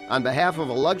lawsuit on behalf of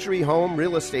a luxury home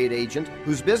real estate agent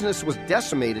whose business was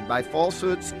decimated by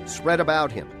falsehoods spread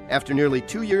about him. After nearly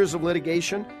 2 years of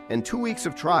litigation and 2 weeks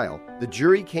of trial, the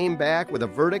jury came back with a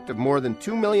verdict of more than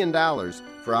 $2 million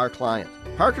for our client.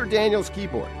 Parker Daniels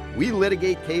Keyboard. We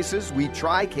litigate cases, we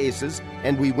try cases,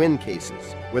 and we win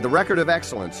cases. With a record of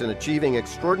excellence in achieving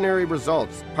extraordinary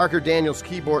results, Parker Daniels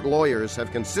Keyboard lawyers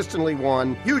have consistently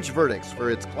won huge verdicts for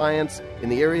its clients in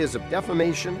the areas of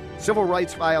defamation, civil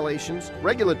rights violations,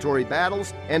 regulatory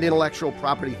battles, and intellectual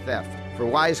property theft. For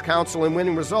wise counsel and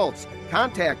winning results,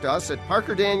 contact us at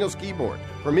Parker Daniels Keyboard,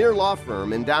 premier law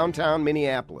firm in downtown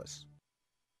Minneapolis.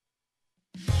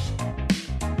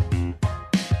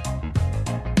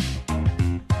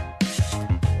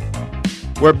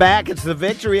 We're back. It's the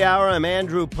Victory Hour. I'm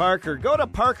Andrew Parker. Go to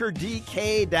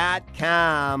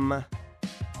parkerdk.com.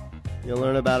 You'll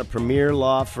learn about a premier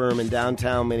law firm in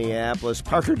downtown Minneapolis,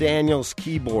 Parker Daniels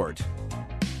Keyboard.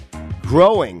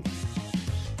 Growing,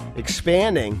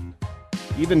 expanding,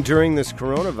 even during this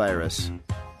coronavirus.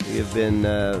 We have been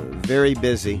very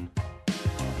busy.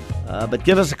 But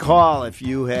give us a call if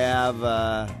you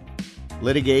have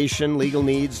litigation, legal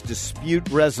needs, dispute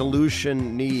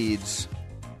resolution needs.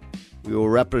 We will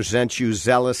represent you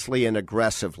zealously and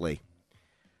aggressively.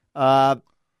 I'm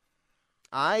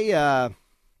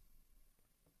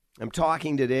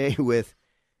talking today with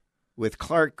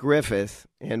Clark Griffith,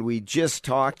 and we just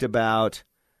talked about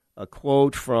a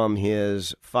quote from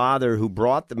his father who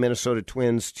brought the Minnesota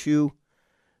Twins to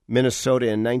Minnesota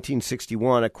in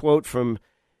 1961, a quote from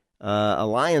a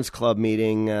Lions Club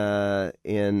meeting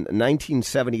in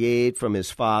 1978 from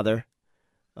his father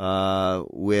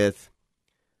with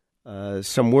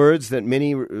some words that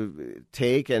many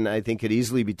take, and I think could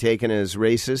easily be taken as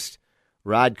racist.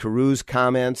 Rod Carew's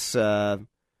comments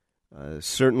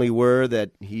certainly were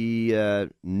that he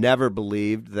never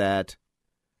believed that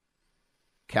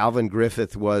Calvin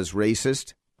Griffith was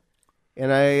racist.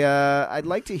 And I'd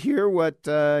like to hear what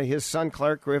his son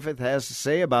Clark Griffith has to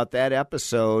say about that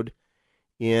episode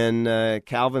in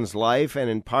Calvin's life, and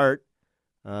in part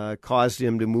caused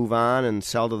him to move on and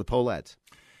sell to the Pohlads.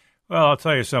 Well, I'll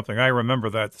tell you something. I remember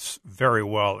that very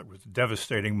well. It was a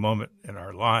devastating moment in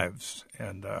our lives,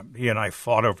 and he and I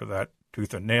fought over that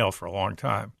tooth and nail for a long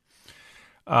time.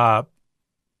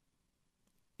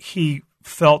 He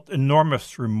felt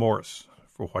enormous remorse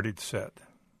for what he'd said.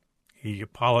 He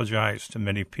apologized to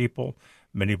many people,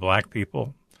 many black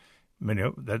people, many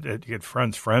that he had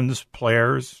friends,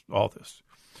 players, all this.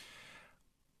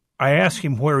 I asked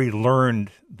him where he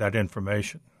learned that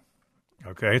information.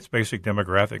 Okay, it's basic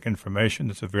demographic information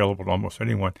that's available to almost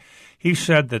anyone. He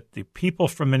said that the people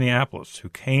from Minneapolis who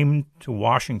came to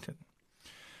Washington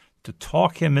to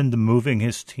talk him into moving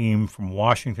his team from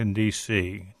Washington,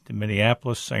 D.C. to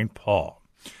Minneapolis, St. Paul,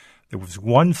 there was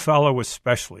one fellow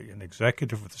especially, an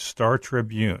executive of the Star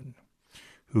Tribune,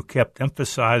 who kept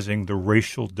emphasizing the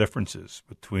racial differences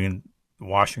between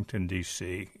Washington,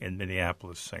 D.C. and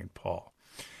Minneapolis, St. Paul.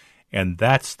 And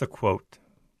that's the quote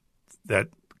that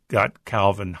got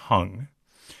Calvin hung.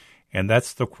 And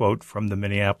that's the quote from the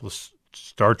Minneapolis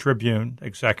Star Tribune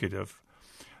executive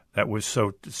that was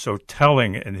so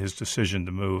telling in his decision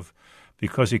to move,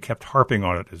 because he kept harping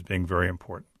on it as being very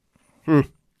important.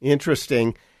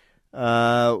 Interesting.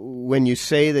 When you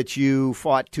say that you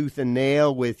fought tooth and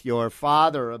nail with your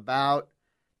father about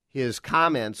his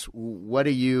comments, what are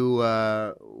you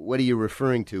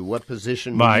referring to? What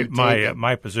position were you taking?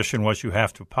 My position was you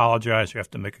have to apologize. You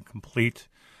have to make a complete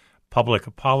public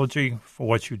apology for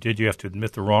what you did. You have to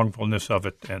admit the wrongfulness of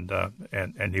it, and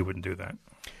he wouldn't do that.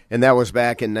 And that was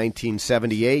back in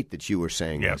 1978 that you were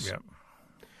saying this. Yeah.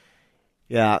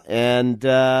 Yeah, and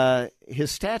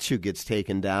his statue gets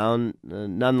taken down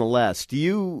nonetheless.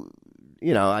 Do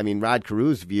Rod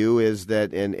Carew's view is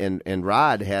that, and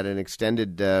Rod had an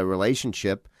extended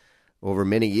relationship over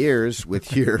many years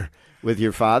with your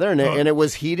father, and it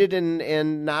was heated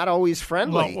and not always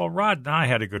friendly. Well, Rod and I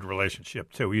had a good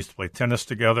relationship, too. We used to play tennis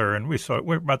together, and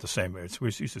we're about the same age. We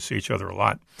used to see each other a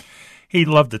lot. He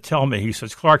loved to tell me, he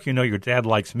says, Clark, your dad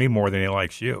likes me more than he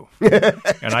likes you.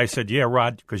 And I said, yeah,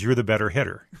 Rod, because you're the better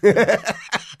hitter.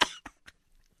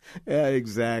 Yeah,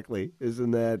 exactly.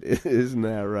 Isn't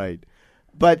that right?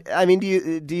 But, I mean,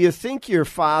 do you think your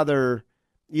father,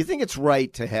 you think it's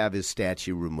right to have his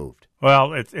statue removed?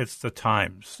 Well, it's the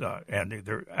times, and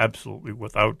they're absolutely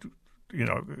without,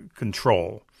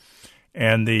 control.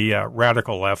 And the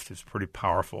radical left is pretty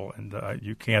powerful, and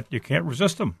you can't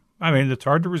resist them. I mean, it's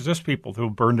hard to resist people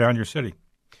who burn down your city.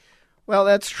 Well,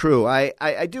 that's true.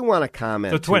 I do want to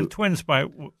comment. The twins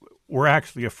were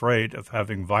actually afraid of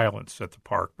having violence at the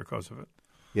park because of it.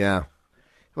 Yeah.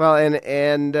 Well,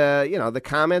 and the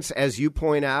comments, as you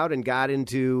point out, and got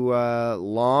into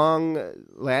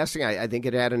long-lasting, I think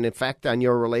it had an effect on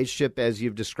your relationship as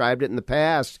you've described it in the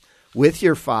past with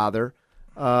your father.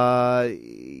 That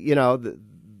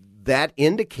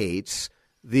indicates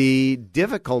the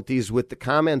difficulties with the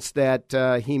comments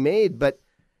that he made. But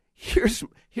here's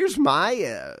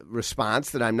my response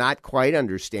that I'm not quite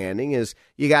understanding is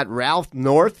you got Ralph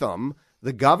Northam,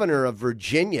 the governor of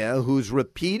Virginia, who's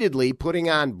repeatedly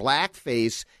putting on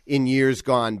blackface in years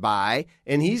gone by,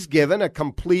 and he's given a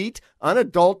complete,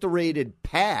 unadulterated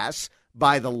pass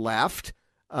by the left.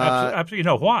 Absolutely. You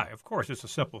know why? Of course, it's a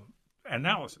simple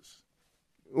analysis.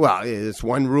 Well, it's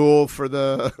one rule for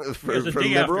the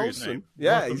liberals.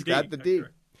 He's got the D.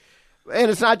 And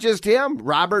it's not just him.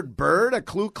 Robert Byrd, a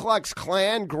Ku Klux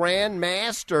Klan Grand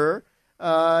Master,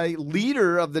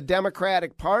 leader of the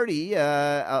Democratic Party,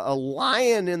 a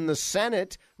lion in the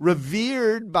Senate,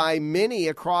 revered by many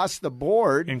across the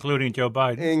board. Including Joe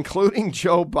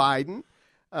Biden.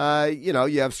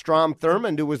 You have Strom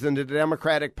Thurmond, who was in the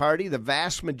Democratic Party the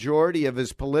vast majority of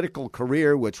his political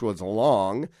career, which was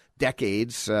long,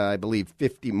 decades, I believe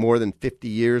more than 50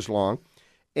 years long.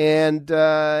 And,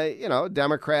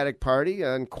 Democratic Party,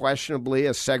 unquestionably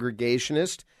a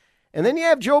segregationist. And then you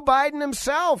have Joe Biden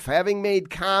himself having made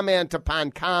comment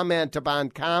upon comment upon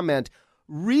comment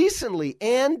recently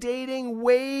and dating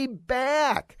way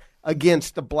back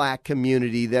against the black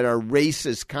community that are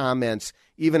racist comments,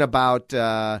 even about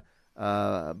Barack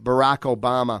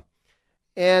Obama.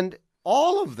 And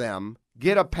all of them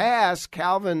get a pass.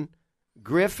 Calvin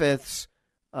Griffith's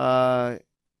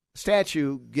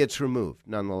statue gets removed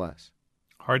nonetheless.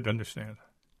 Hard to understand.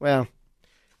 Well,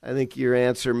 I think your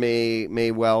answer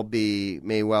may well be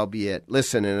it.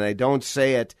 Listen, and I don't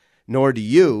say it, nor do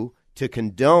you, to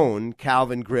condone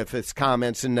Calvin Griffith's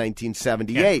comments in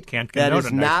 1978. Can't that condone is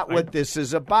it. not what this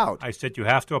is about. I said you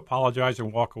have to apologize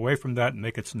and walk away from that and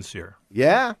make it sincere.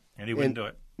 Yeah. And he wouldn't do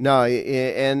it. No,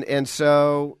 and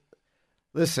so,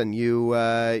 listen, you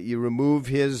remove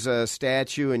his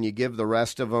statue and you give the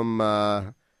rest of them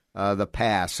the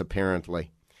pass,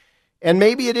 apparently. And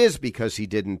maybe it is because he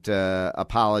didn't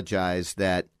apologize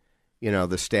that,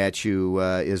 the statue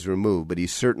is removed. But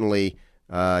he's certainly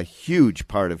a huge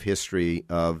part of history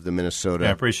of the Minnesota.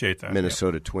 I appreciate that.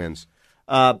 Minnesota Twins.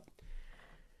 Let's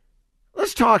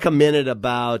talk a minute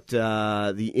about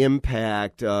the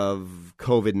impact of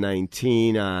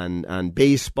COVID-19 on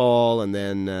baseball and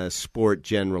then sport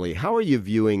generally. How are you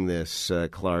viewing this,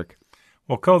 Clark?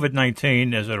 Well,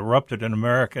 COVID-19, as it erupted in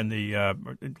America in the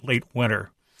late winter,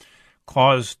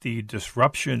 caused the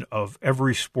disruption of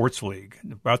every sports league.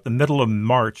 About the middle of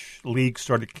March, leagues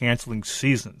started canceling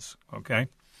seasons, okay?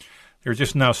 They're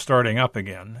just now starting up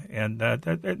again. And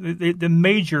the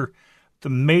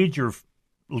major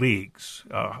leagues,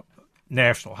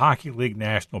 National Hockey League,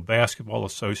 National Basketball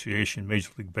Association,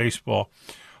 Major League Baseball,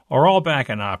 are all back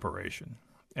in operation.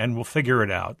 And we'll figure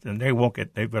it out. And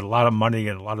they've got a lot of money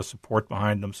and a lot of support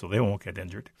behind them, so they won't get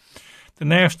injured. The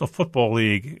National Football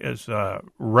League is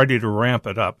ready to ramp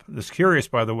it up. It's curious,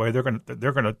 by the way, they're going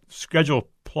to schedule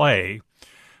play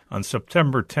on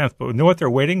September 10th. But you know what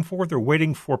they're waiting for? They're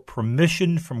waiting for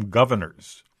permission from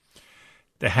governors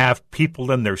to have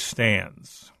people in their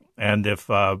stands. And if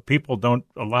the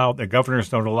governors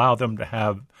don't allow them to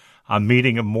have a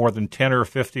meeting of more than 10 or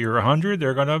 50 or 100,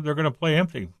 they're gonna play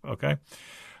empty. Okay,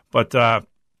 but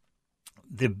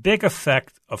the big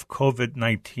effect of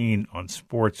COVID-19 on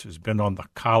sports has been on the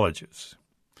colleges.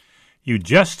 You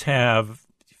just have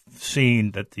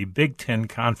seen that the Big Ten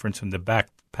Conference and the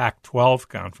Pac-12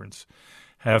 Conference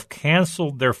have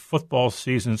canceled their football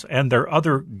seasons and their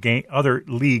other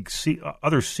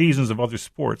seasons of other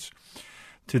sports,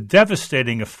 to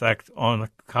devastating effect on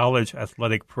college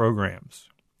athletic programs,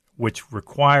 which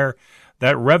require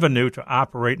that revenue to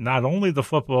operate not only the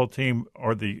football team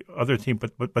or the other team,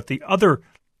 but the other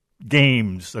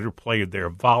games that are played there,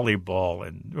 volleyball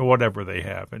and whatever they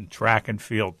have, and track and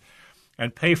field,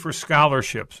 and pay for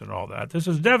scholarships and all that. This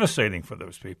is devastating for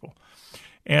those people.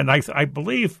 And I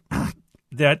believe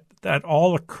that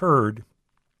all occurred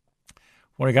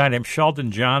when a guy named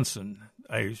Sheldon Johnson,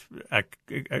 an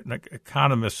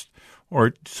economist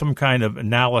or some kind of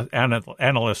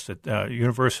analyst at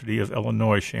University of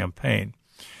Illinois Champaign,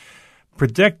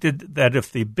 predicted that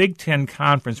if the Big Ten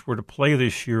Conference were to play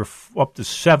this year, up to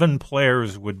 7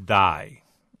 players would die.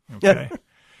 Okay.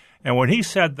 And when he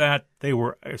said that, they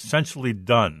were essentially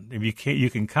done.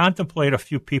 You can contemplate a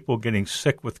few people getting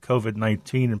sick with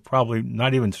COVID-19 and probably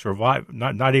not even survive,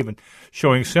 not even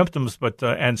showing symptoms, but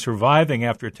and surviving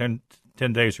after 10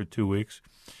 days or 2 weeks,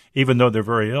 even though they're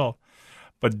very ill.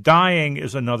 But dying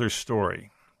is another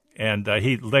story. And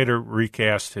he later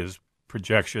recast his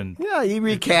projection. Yeah, he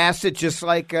recast it just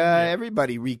like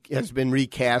everybody has been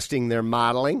recasting their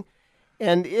modeling.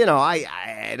 And,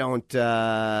 I don't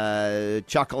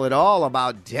chuckle at all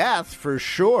about death, for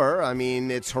sure. I mean,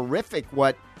 it's horrific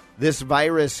what this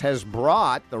virus has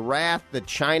brought, the wrath that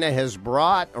China has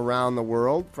brought around the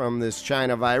world from this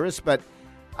China virus. But,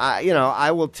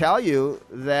 I will tell you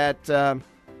that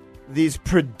these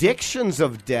predictions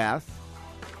of death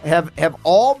have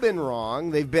all been wrong.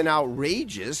 They've been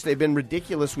outrageous. They've been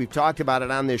ridiculous. We've talked about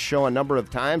it on this show a number of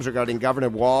times regarding Governor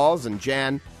Walz and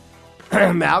Jan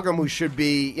Malcolm, who should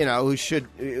be,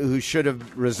 who should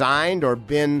have resigned or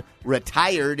been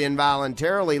retired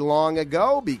involuntarily long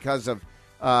ago because of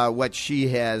what she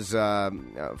has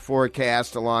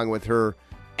forecast, along with her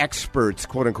experts,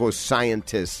 quote unquote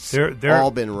scientists.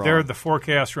 All been wrong. The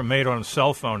forecasts were made on a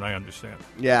cell phone, I understand.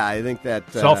 Yeah, I think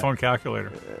that cell phone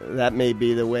calculator. That may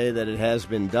be the way that it has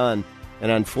been done,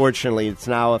 and unfortunately, it's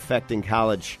now affecting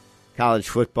college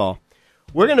football.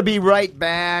 We're going to be right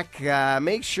back.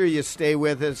 Make sure you stay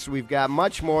with us. We've got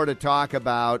much more to talk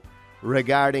about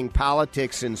regarding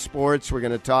politics in sports. We're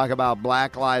going to talk about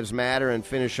Black Lives Matter and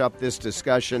finish up this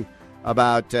discussion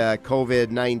about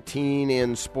COVID-19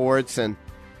 in sports, and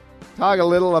talk a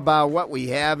little about what we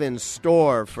have in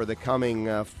store for the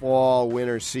coming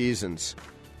fall-winter seasons.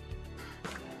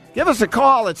 Give us a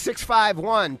call at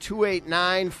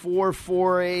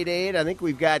 651-289-4488. I think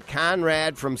we've got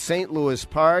Conrad from St. Louis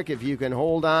Park. If you can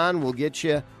hold on, we'll get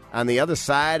you on the other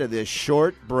side of this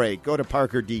short break. Go to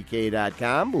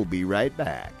ParkerDK.com. We'll be right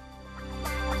back.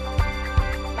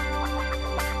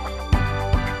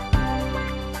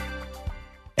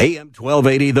 AM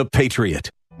 1280, The Patriot.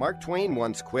 Mark Twain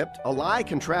once quipped, "A lie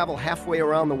can travel halfway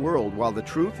around the world while the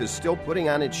truth is still putting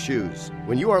on its shoes.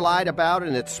 When you are lied about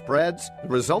and it spreads, the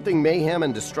resulting mayhem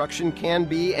and destruction can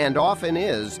be, and often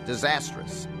is,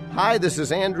 disastrous." Hi, this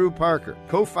is Andrew Parker,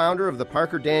 co-founder of the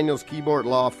Parker Daniels Keyboard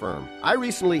Law Firm. I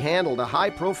recently handled a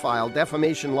high-profile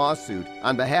defamation lawsuit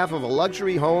on behalf of a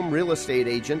luxury home real estate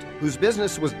agent whose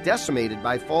business was decimated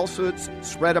by falsehoods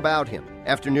spread about him.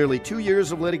 After nearly 2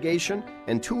 years of litigation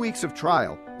and 2 weeks of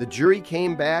trial, the jury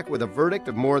came back with a verdict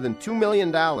of more than $2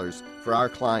 million for our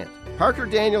client. Parker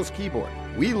Daniels Keyboard.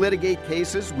 We litigate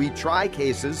cases, we try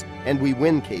cases, and we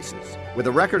win cases. With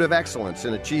a record of excellence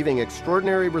in achieving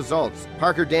extraordinary results,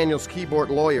 Parker Daniels Keyboard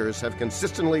lawyers have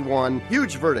consistently won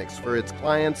huge verdicts for its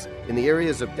clients in the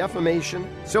areas of defamation,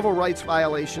 civil rights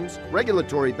violations,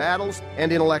 regulatory battles,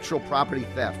 and intellectual property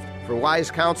theft. For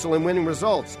wise counsel and winning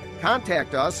results,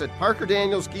 contact us at Parker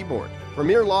Daniels Keyboard,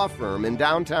 premier law firm in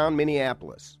downtown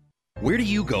Minneapolis. Where do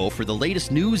you go for the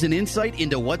latest news and insight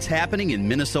into what's happening in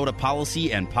Minnesota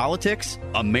policy and politics?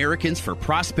 Americans for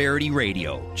Prosperity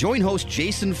Radio. Join host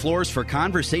Jason Flores for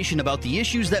conversation about the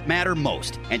issues that matter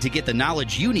most and to get the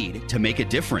knowledge you need to make a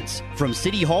difference. From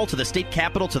City Hall to the state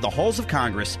capitol to the halls of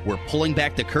Congress, we're pulling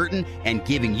back the curtain and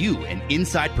giving you an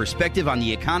inside perspective on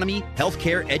the economy,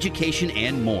 healthcare, education,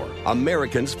 and more.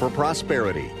 Americans for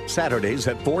Prosperity. Saturdays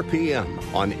at 4 p.m.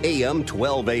 on AM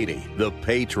 1280, The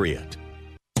Patriot.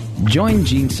 Join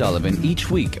Gene Sullivan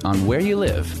each week on Where You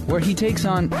Live, where he takes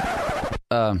on...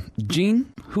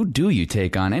 Gene, who do you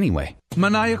take on anyway?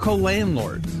 Maniacal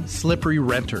landlords, slippery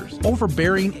renters,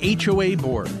 overbearing HOA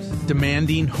boards,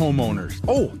 demanding homeowners.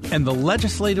 Oh, and the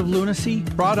legislative lunacy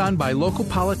brought on by local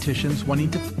politicians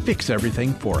wanting to fix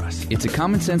everything for us. It's a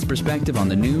common sense perspective on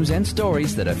the news and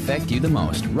stories that affect you the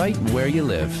most, right where you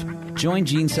live. Join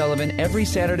Gene Sullivan every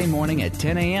Saturday morning at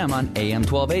 10 a.m. on AM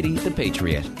 1280, The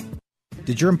Patriot.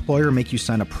 Did your employer make you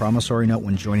sign a promissory note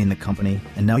when joining the company,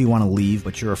 and now you want to leave,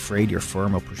 but you're afraid your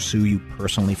firm will pursue you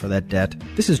personally for that debt?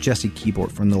 This is Jesse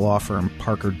Keyboard from the law firm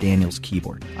Parker Daniels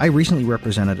Keyboard. I recently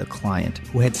represented a client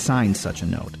who had signed such a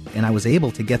note, and I was able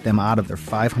to get them out of their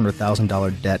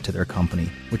 $500,000 debt to their company,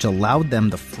 which allowed them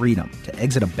the freedom to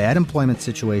exit a bad employment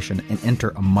situation and enter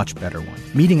a much better one.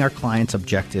 Meeting our clients'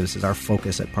 objectives is our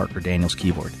focus at Parker Daniels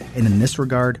Keyboard, and in this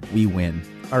regard, we win.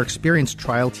 Our experienced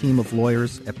trial team of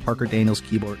lawyers at Parker Daniels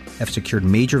Keyboard have secured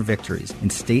major victories in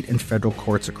state and federal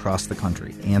courts across the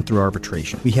country and through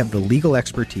arbitration. We have the legal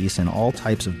expertise in all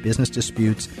types of business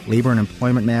disputes, labor and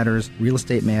employment matters, real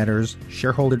estate matters,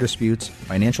 shareholder disputes,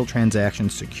 financial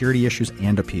transactions, security issues,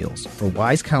 and appeals. For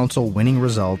wise counsel, winning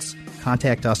results,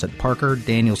 contact us at Parker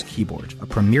Daniels Keyboard, a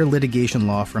premier litigation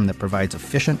law firm that provides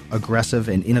efficient, aggressive,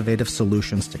 and innovative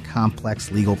solutions to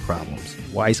complex legal problems.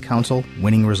 Wise counsel,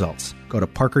 winning results. Go to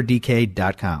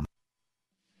parkerdk.com.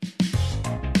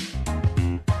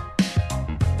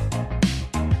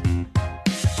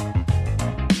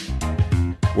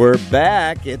 We're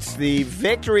back. It's the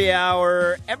Victory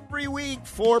Hour every week,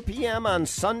 4 p.m. on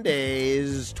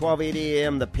Sundays, 12:80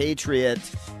 a.m. The Patriot.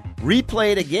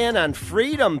 Replayed again on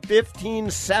Freedom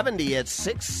 1570 at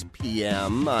 6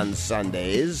 p.m. on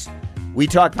Sundays. We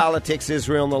talk politics,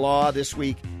 Israel, and the law. This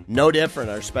week, no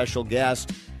different. Our special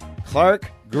guest,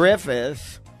 Clark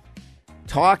Griffith,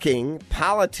 talking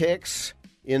politics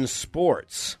in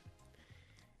sports.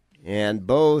 And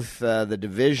both the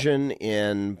division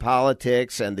in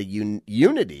politics and the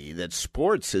unity that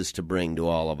sports is to bring to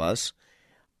all of us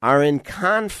are in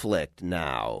conflict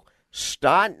now.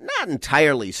 Not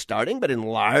entirely starting, but in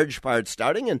large part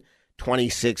starting in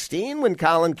 2016 when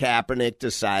Colin Kaepernick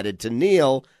decided to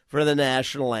kneel for the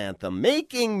national anthem,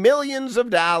 making millions of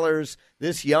dollars.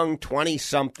 This young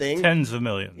 20-something. Tens of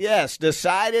millions. Yes,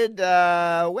 decided,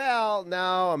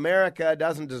 no, America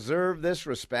doesn't deserve this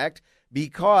respect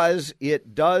because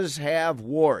it does have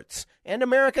warts. And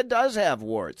America does have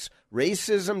warts.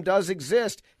 Racism does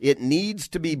exist. It needs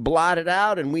to be blotted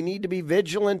out, and we need to be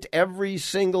vigilant every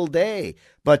single day.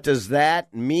 But does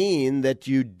that mean that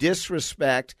you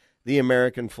disrespect the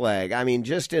American flag? I mean,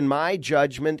 just in my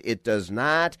judgment, it does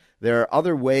not. There are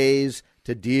other ways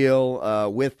to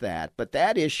deal with that. But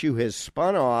that issue has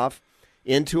spun off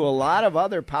into a lot of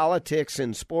other politics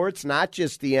in sports, not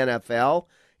just the NFL,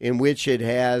 in which it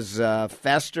has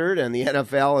festered and the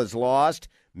NFL has lost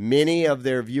many of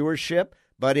their viewership,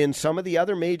 but in some of the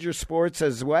other major sports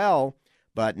as well,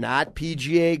 but not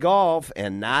PGA Golf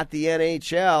and not the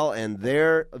NHL, and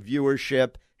their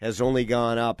viewership has only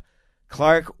gone up.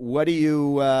 Clark, what do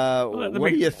you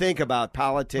think about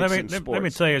politics and sports? Let me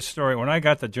tell you a story. When I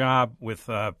got the job with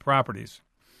Properties,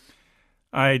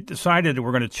 I decided that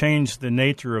we're going to change the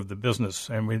nature of the business,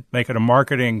 and we make it a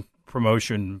marketing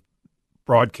promotion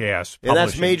broadcast. And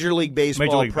that's Major League Baseball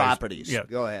Major League Properties. Baseball.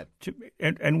 Yeah. Go ahead.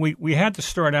 And we had to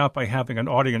start out by having an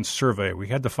audience survey. We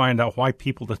had to find out why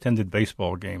people attended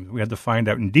baseball games. We had to find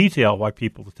out in detail why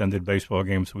people attended baseball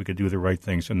games so we could do the right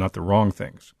things and not the wrong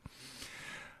things.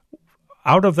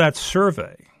 Out of that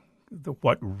survey,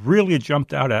 what really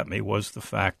jumped out at me was the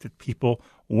fact that people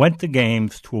went to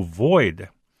games to avoid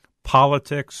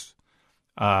politics,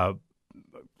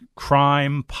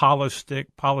 crime,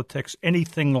 politics,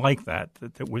 anything like that.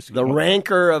 That was the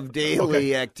rancor of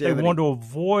daily activity. They want to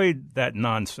avoid that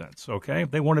nonsense. Okay,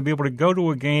 they want to be able to go to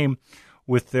a game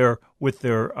with their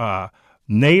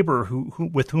neighbor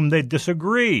with whom they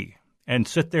disagree and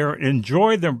sit there and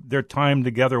enjoy their time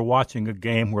together watching a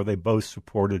game where they both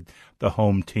supported the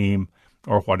home team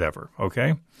or whatever.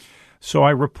 Okay, so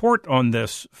I report on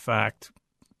this fact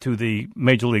to the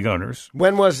Major League owners.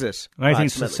 When was this?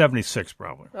 1976,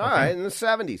 probably. All right, in the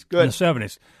 70s. Good. In the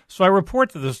 70s. So I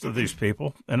report to these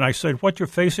people, and I said, what you're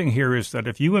facing here is that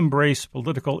if you embrace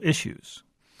political issues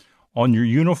on your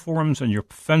uniforms and your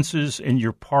fences, in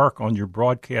your park, on your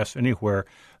broadcast, anywhere,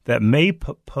 that may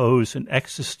pose an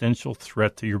existential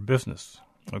threat to your business.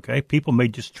 Okay? People may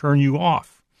just turn you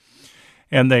off.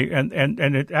 And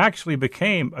it actually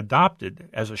became adopted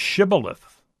as a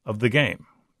shibboleth of the game.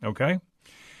 Okay?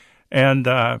 And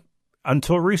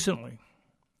until recently,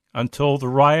 until the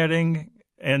rioting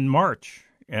in March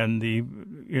and the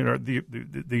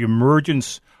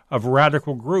emergence of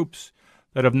radical groups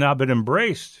that have now been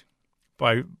embraced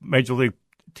by Major League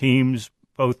teams,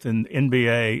 both in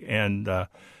NBA and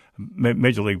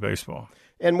Major League Baseball.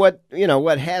 And what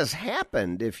has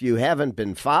happened, if you haven't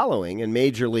been following in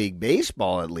Major League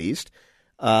Baseball, at least,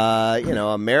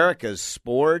 America's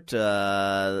sport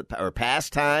or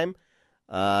pastime.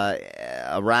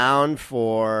 Around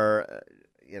for,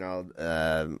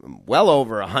 well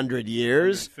over 100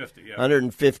 years,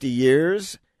 150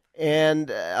 years. And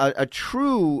a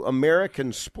true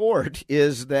American sport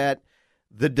is that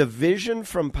the division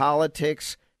from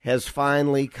politics has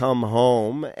finally come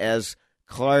home as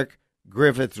Clark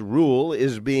Griffith's rule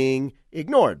is being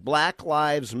ignored. Black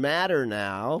Lives Matter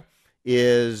now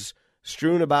is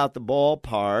strewn about the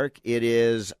ballpark. It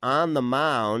is on the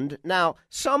mound. Now,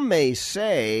 some may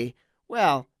say,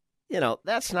 well,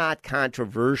 that's not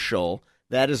controversial.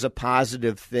 That is a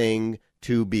positive thing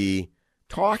to be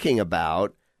talking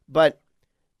about. But,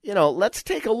 let's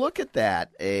take a look at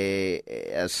that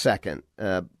a second.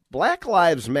 Black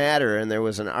Lives Matter, and there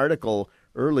was an article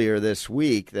earlier this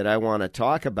week that I want to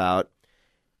talk about,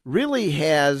 really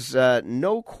has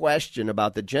no question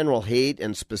about the general hate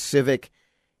and specific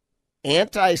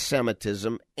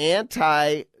anti-Semitism,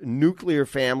 anti-nuclear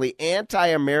family,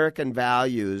 anti-American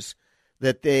values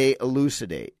that they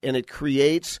elucidate. And it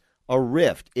creates a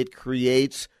rift. It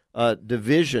creates a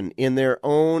division in their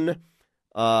own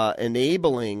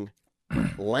enabling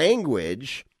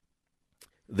language.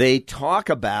 They talk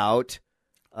about...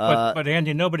 but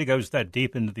Andy, nobody goes that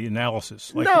deep into the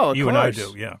analysis like you and I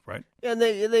do. Yeah, right. And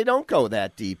they don't go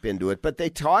that deep into it, but they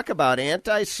talk about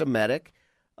anti-Semitic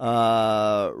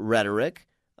rhetoric,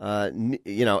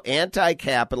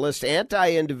 anti-capitalist,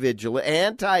 anti-individual,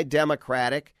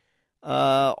 anti-democratic,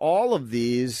 all of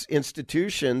these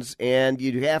institutions, and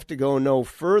you'd have to go no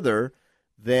further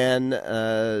than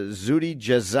Zuhdi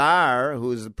Jasser,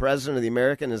 who is the president of the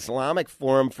American Islamic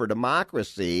Forum for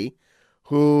Democracy,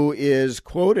 who is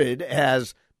quoted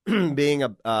as being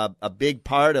a big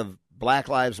part of Black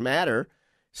Lives Matter,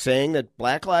 saying that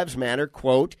Black Lives Matter,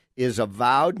 quote, is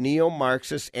avowed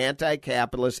neo-Marxist,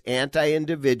 anti-capitalist,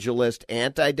 anti-individualist,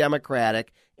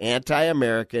 anti-democratic,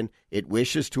 anti-American. It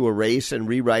wishes to erase and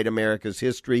rewrite America's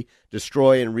history,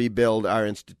 destroy and rebuild our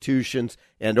institutions,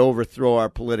 and overthrow our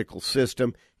political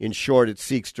system. In short, it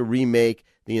seeks to remake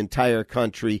the entire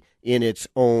country in its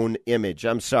own image.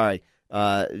 I'm sorry.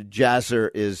 Jasser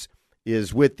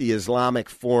is with the Islamic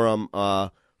Forum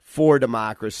for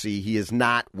Democracy. He is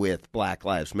not with Black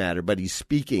Lives Matter, but he's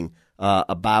speaking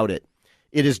about it.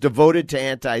 It is devoted to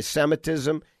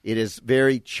anti-Semitism. It is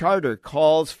very charter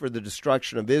calls for the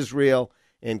destruction of Israel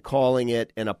and calling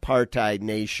it an apartheid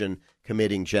nation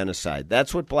committing genocide.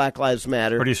 That's what Black Lives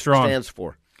Matter stands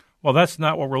for. Well, that's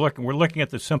not what we're looking. We're looking at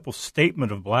the simple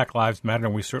statement of Black Lives Matter,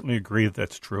 and we certainly agree that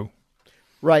that's true.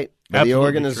 Right. Absolutely the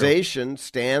organization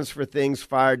stands for things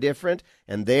far different,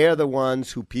 and they're the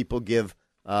ones who people give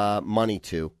money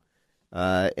to,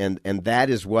 and that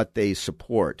is what they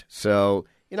support. So,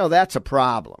 that's a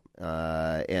problem.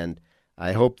 And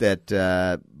I hope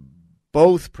that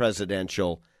both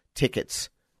presidential tickets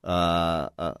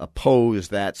oppose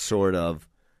that sort of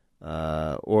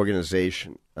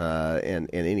organization and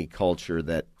any culture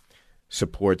that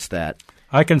supports that.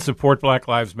 I can support Black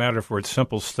Lives Matter for its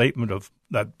simple statement of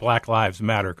that Black Lives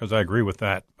Matter, because I agree with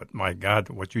that. But my God,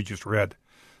 what you just read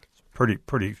is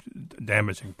pretty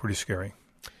damaging, pretty scary.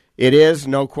 It is,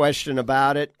 no question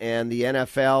about it. And the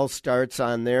NFL starts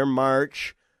on their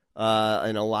march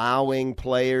in allowing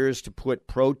players to put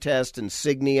protest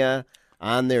insignia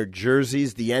on their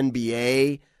jerseys. The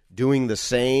NBA doing the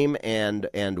same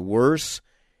and worse.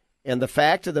 And the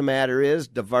fact of the matter is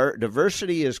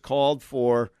diversity is called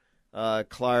for,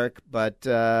 Clark, but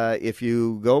if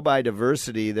you go by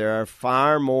diversity, there are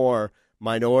far more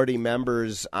minority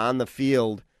members on the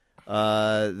field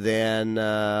than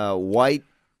white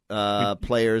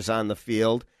players on the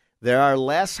field. There are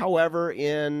less, however,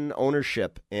 in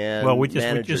ownership and we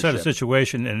just had a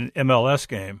situation in an MLS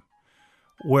game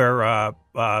where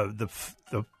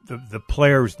the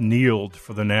players kneeled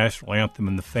for the national anthem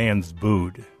and the fans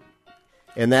booed.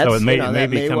 And that's, so it may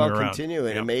well around. Continue,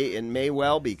 and yeah. it may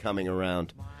well be coming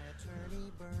around.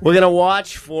 We're going to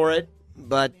watch for it,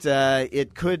 but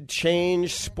it could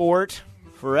change sport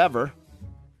forever.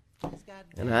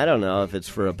 And I don't know if it's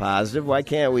for a positive. Why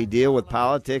can't we deal with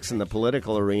politics in the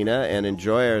political arena and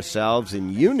enjoy ourselves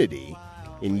in unity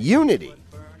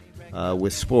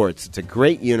with sports? It's a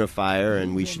great unifier,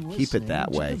 and we should keep it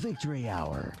that way. Victory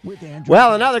Hour with Andrew.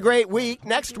 Well, another great week.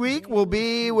 Next week will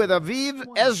be with Aviv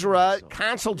Ezra,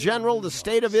 Consul General of the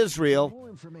State of Israel.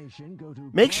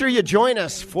 Make sure you join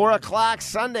us, 4 o'clock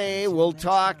Sunday. We'll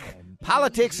talk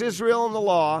politics, Israel, and the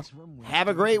law. Have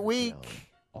a great week.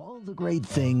 All the great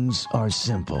things are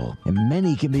simple, and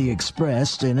many can be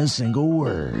expressed in a single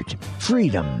word.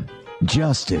 Freedom,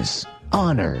 justice,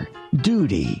 honor,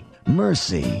 duty,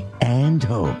 mercy, and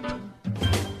hope.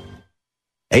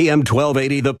 AM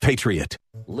 1280, The Patriot.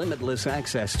 Limitless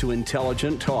access to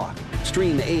intelligent talk.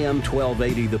 Stream AM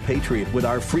 1280, The Patriot with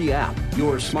our free app,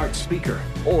 your smart speaker,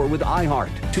 or with iHeart,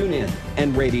 TuneIn,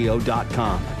 and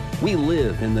radio.com. We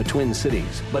live in the Twin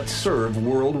Cities, but serve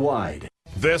worldwide.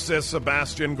 This is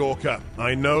Sebastian Gorka.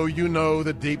 I know you know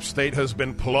the deep state has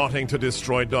been plotting to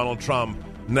destroy Donald Trump.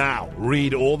 Now,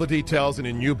 read all the details in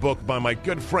a new book by my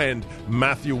good friend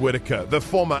Matthew Whitaker, the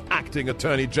former acting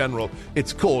attorney general.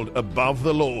 It's called Above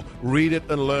the Law. Read it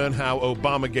and learn how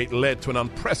Obamagate led to an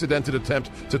unprecedented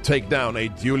attempt to take down a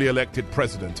duly elected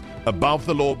president. Above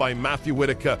the Law by Matthew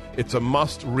Whitaker. It's a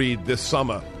must-read this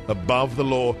summer. Above the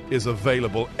Law is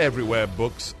available everywhere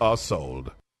books are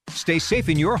sold. Stay safe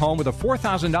in your home with a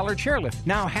 $4,000 chairlift,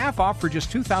 now half off for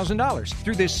just $2,000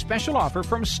 through this special offer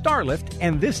from Starlift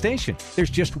and this station. There's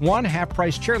just one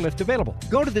half-price chairlift available.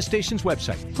 Go to the station's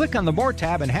website, click on the More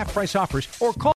tab and half-price offers, or call